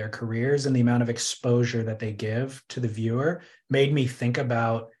both of their careers and the amount of exposure that they give to the viewer made me think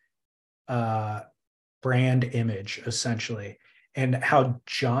about brand image, essentially, and how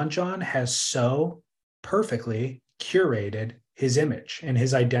John has so perfectly curated his image and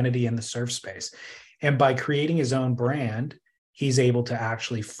his identity in the surf space. And by creating his own brand, he's able to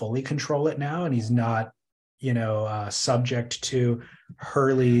actually fully control it now. And he's not, subject to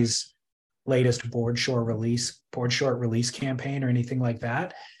Hurley's latest board short release campaign or anything like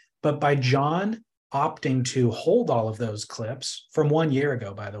that. But by John opting to hold all of those clips from 1 year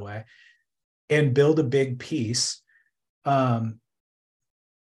ago, by the way, and build a big piece,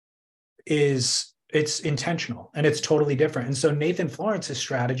 it's intentional and it's totally different. And so Nathan Florence's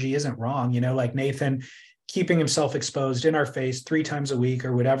strategy isn't wrong. Like Nathan keeping himself exposed in our face 3 times a week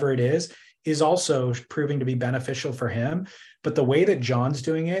or whatever it is also proving to be beneficial for him. But the way that John's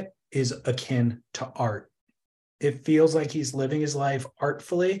doing it is akin to art. It feels like he's living his life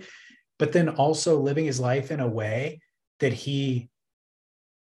artfully, but then also living his life in a way that he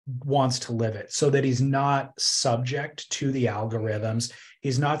wants to live it, so that he's not subject to the algorithms.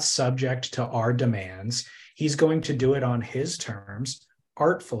 He's not subject to our demands. He's going to do it on his terms,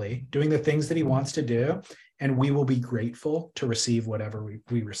 artfully, doing the things that he wants to do. And we will be grateful to receive whatever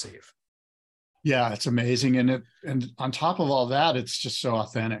we receive. Yeah, it's amazing. And on top of all that, it's just so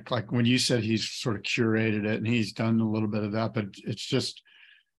authentic. Like when you said he's sort of curated it and he's done a little bit of that, but it's just,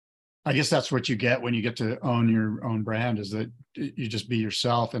 I guess that's what you get when you get to own your own brand, is that you just be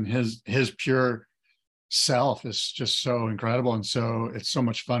yourself, and his pure self is just so incredible. And so it's so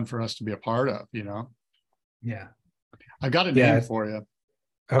much fun for us to be a part of, Yeah. I've got a name for you.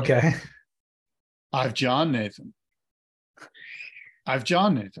 Okay. I've John Nathan.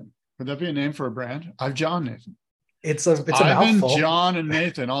 Would that be a name for a brand? I've John Nathan. It's a Ivan, mouthful. John, and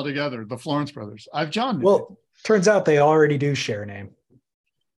Nathan all together, the Florence brothers. I've John Nathan. Well, turns out they already do share a name.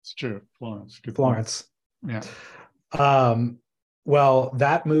 It's true. Florence. Good Florence. Point. Yeah. Well,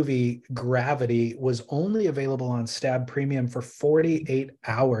 that movie Gravity was only available on Stab Premium for 48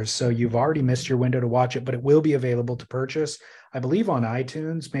 hours. So you've already missed your window to watch it, but it will be available to purchase, I believe, on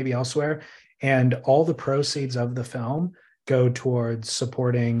iTunes, maybe elsewhere. And all the proceeds of the film go towards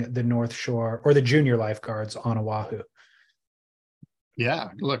supporting the North Shore or the junior lifeguards on Oahu. Yeah,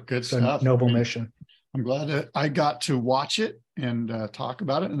 look, good stuff. Noble mission. I'm glad that I got to watch it and talk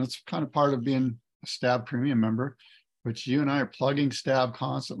about it. And that's kind of part of being a Stab Premium member, which you and I are plugging Stab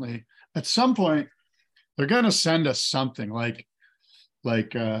constantly. At some point, they're going to send us something like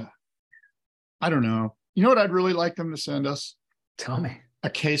I don't know. You know what I'd really like them to send us? Tell me. A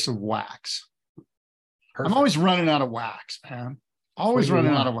case of wax. Perfect. I'm always running out of wax, man. Always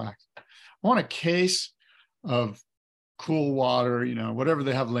running out of wax. I want a case of cool water, whatever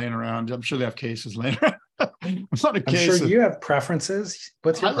they have laying around. I'm sure they have cases laying around. I'm sure you have preferences.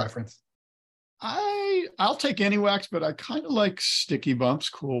 What's your preference? I'll take any wax, but I kind of like Sticky Bumps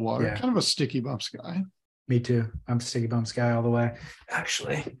cool water. Yeah. Kind of a Sticky Bumps guy. Me too. I'm a Sticky Bumps guy all the way.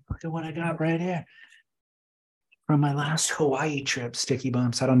 Actually, look at what I got right here from my last Hawaii trip. Sticky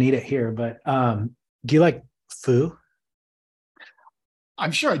Bumps. I don't need it here, but do you like Foo?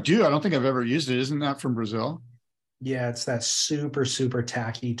 I'm sure I do. I don't think I've ever used it. Isn't that from Brazil? Yeah, it's that super, super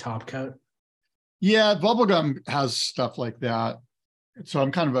tacky top coat. Yeah, bubblegum has stuff like that. So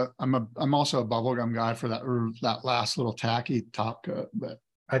I'm also a bubblegum guy for that last little tacky top coat. But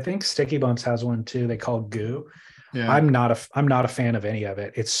I think Sticky Bumps has one too. They call Goo. Yeah. I'm not a fan of any of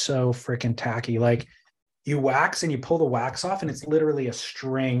it. It's so freaking tacky. Like you wax and you pull the wax off and it's literally a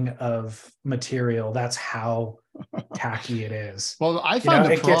string of material. That's how tacky it is. Well, I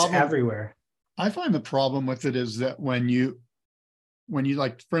find it gets everywhere. I find the problem with it is that when you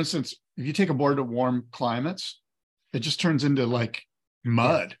like, for instance, if you take a board to warm climates, it just turns into like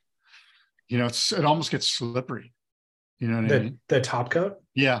mud. It almost gets slippery. You know what I mean? The top coat?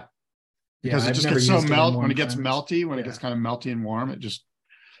 Yeah. Because it just gets so melty. When it gets melty, when it gets kind of melty and warm, it just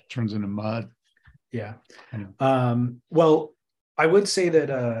turns into mud. Yeah. Well, I would say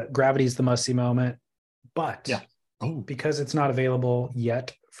that Gravity is the must-see moment, but because it's not available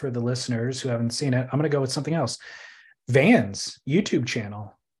yet for the listeners who haven't seen it, I'm going to go with something else. Van's YouTube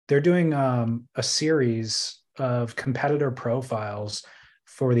channel. They're doing a series of competitor profiles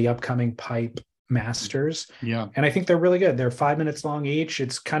for the upcoming Pipe Masters. Yeah. And I think they're really good. They're 5 minutes long each.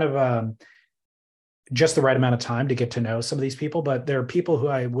 It's kind of just the right amount of time to get to know some of these people, but there are people who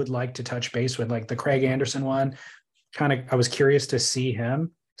I would like to touch base with, like the Craig Anderson one. I was curious to see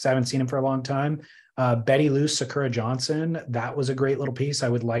him because I haven't seen him for a long time. Betty Lou Sakura Johnson, that was a great little piece. I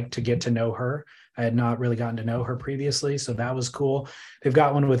would like to get to know her. I had not really gotten to know her previously, so that was cool. They've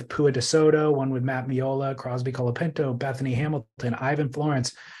got one with Pua DeSoto, one with Matt Miola, Crosby Colapinto, Bethany Hamilton, Ivan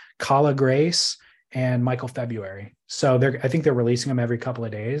Florence, Kala Grace, and Michael February. So I think they're releasing them every couple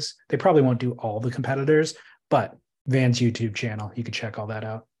of days. They probably won't do all the competitors, but Van's YouTube channel, you can check all that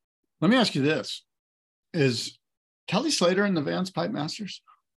out. Let me ask you this. Is Kelly Slater in the Vans Pipe Masters?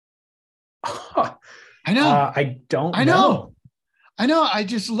 I know. I don't know. I know. I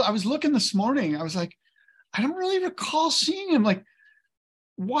was looking this morning. I was like, I don't really recall seeing him. Like,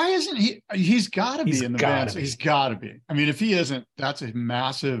 why isn't he? He's got to be in the Vans. He's got to be. I mean, if he isn't, that's a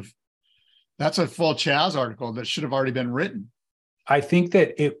full Chaz article that should have already been written. I think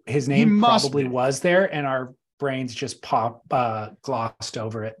that his name probably was there and our brains just glossed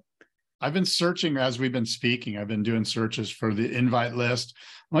over it. I've been searching as we've been speaking. I've been doing searches for the invite list.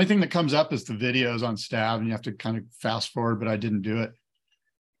 The only thing that comes up is the videos on Stab, and you have to kind of fast forward, but I didn't do it.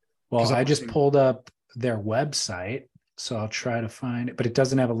 Well, I just pulled up their website, so I'll try to find it, but it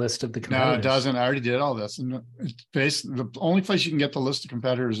doesn't have a list of the competitors. No, it doesn't. I already did all this. And the only place you can get the list of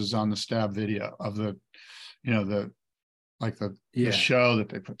competitors is on the Stab video of the show that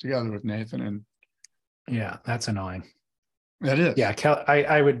they put together with Nathan. And yeah, that's annoying. That is. Yeah,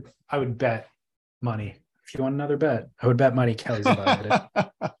 I would bet money. If you want another bet, I would bet money Kelly's invited it.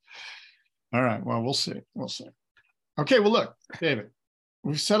 All right. Well, we'll see. Okay. Well, look, David,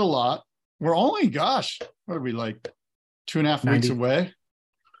 we've said a lot. We're only, what are we, like 2.5 weeks away?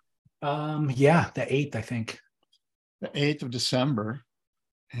 Yeah, the 8th, I think. The 8th of December.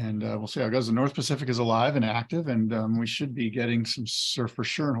 And we'll see how it goes. The North Pacific is alive and active, and we should be getting some surf for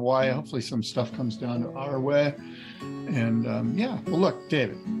sure in Hawaii. Hopefully some stuff comes down to our way. And well, look,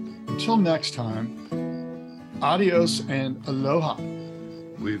 David, until next time, adios and aloha.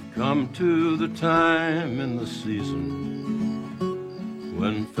 We've come to the time in the season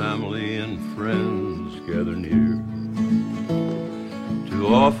when family and friends gather near to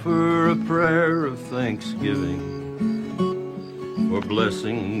offer a prayer of thanksgiving for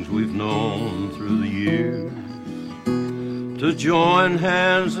blessings we've known through the years, to join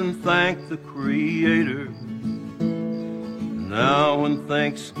hands and thank the Creator now when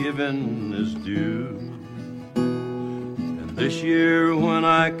Thanksgiving is due. And this year when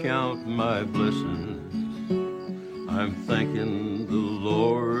I count my blessings, I'm thanking the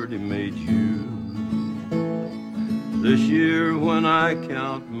Lord He made you. This year when I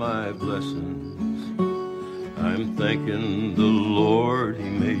count my blessings, I'm thanking the Lord He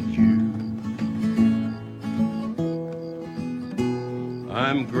made you.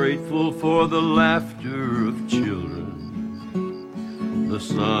 I'm grateful for the laughter of children, the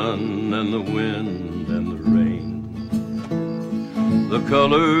sun and the wind and the rain, the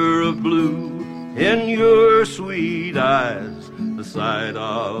color of blue in your sweet eyes, the sight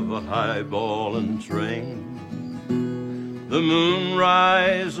of a highball and train, the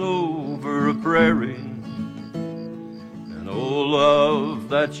moonrise over a prairie, oh, love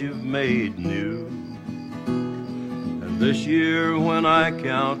that you've made new. And this year when I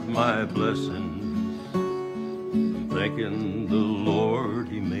count my blessings, I'm thanking the Lord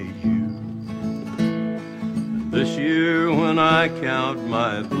He made you. And this year when I count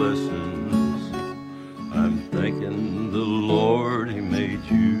my blessings, I'm thanking the Lord He made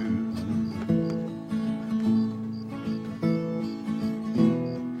you.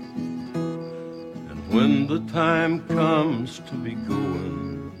 When the time comes to be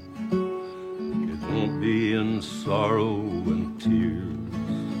going, it won't be in sorrow and tears.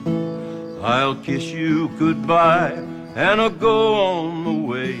 I'll kiss you goodbye and I'll go on the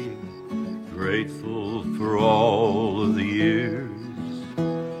way, grateful for all of the years.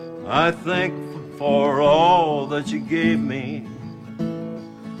 I thank for all that you gave me,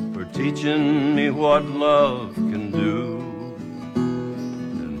 for teaching me what love can do.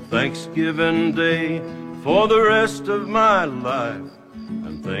 Thanksgiving Day for the rest of my life,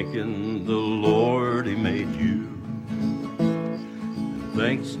 I'm thanking the Lord He made you. And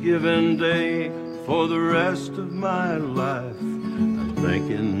Thanksgiving Day for the rest of my life, I'm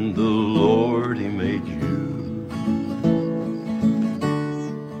thanking the Lord He made you.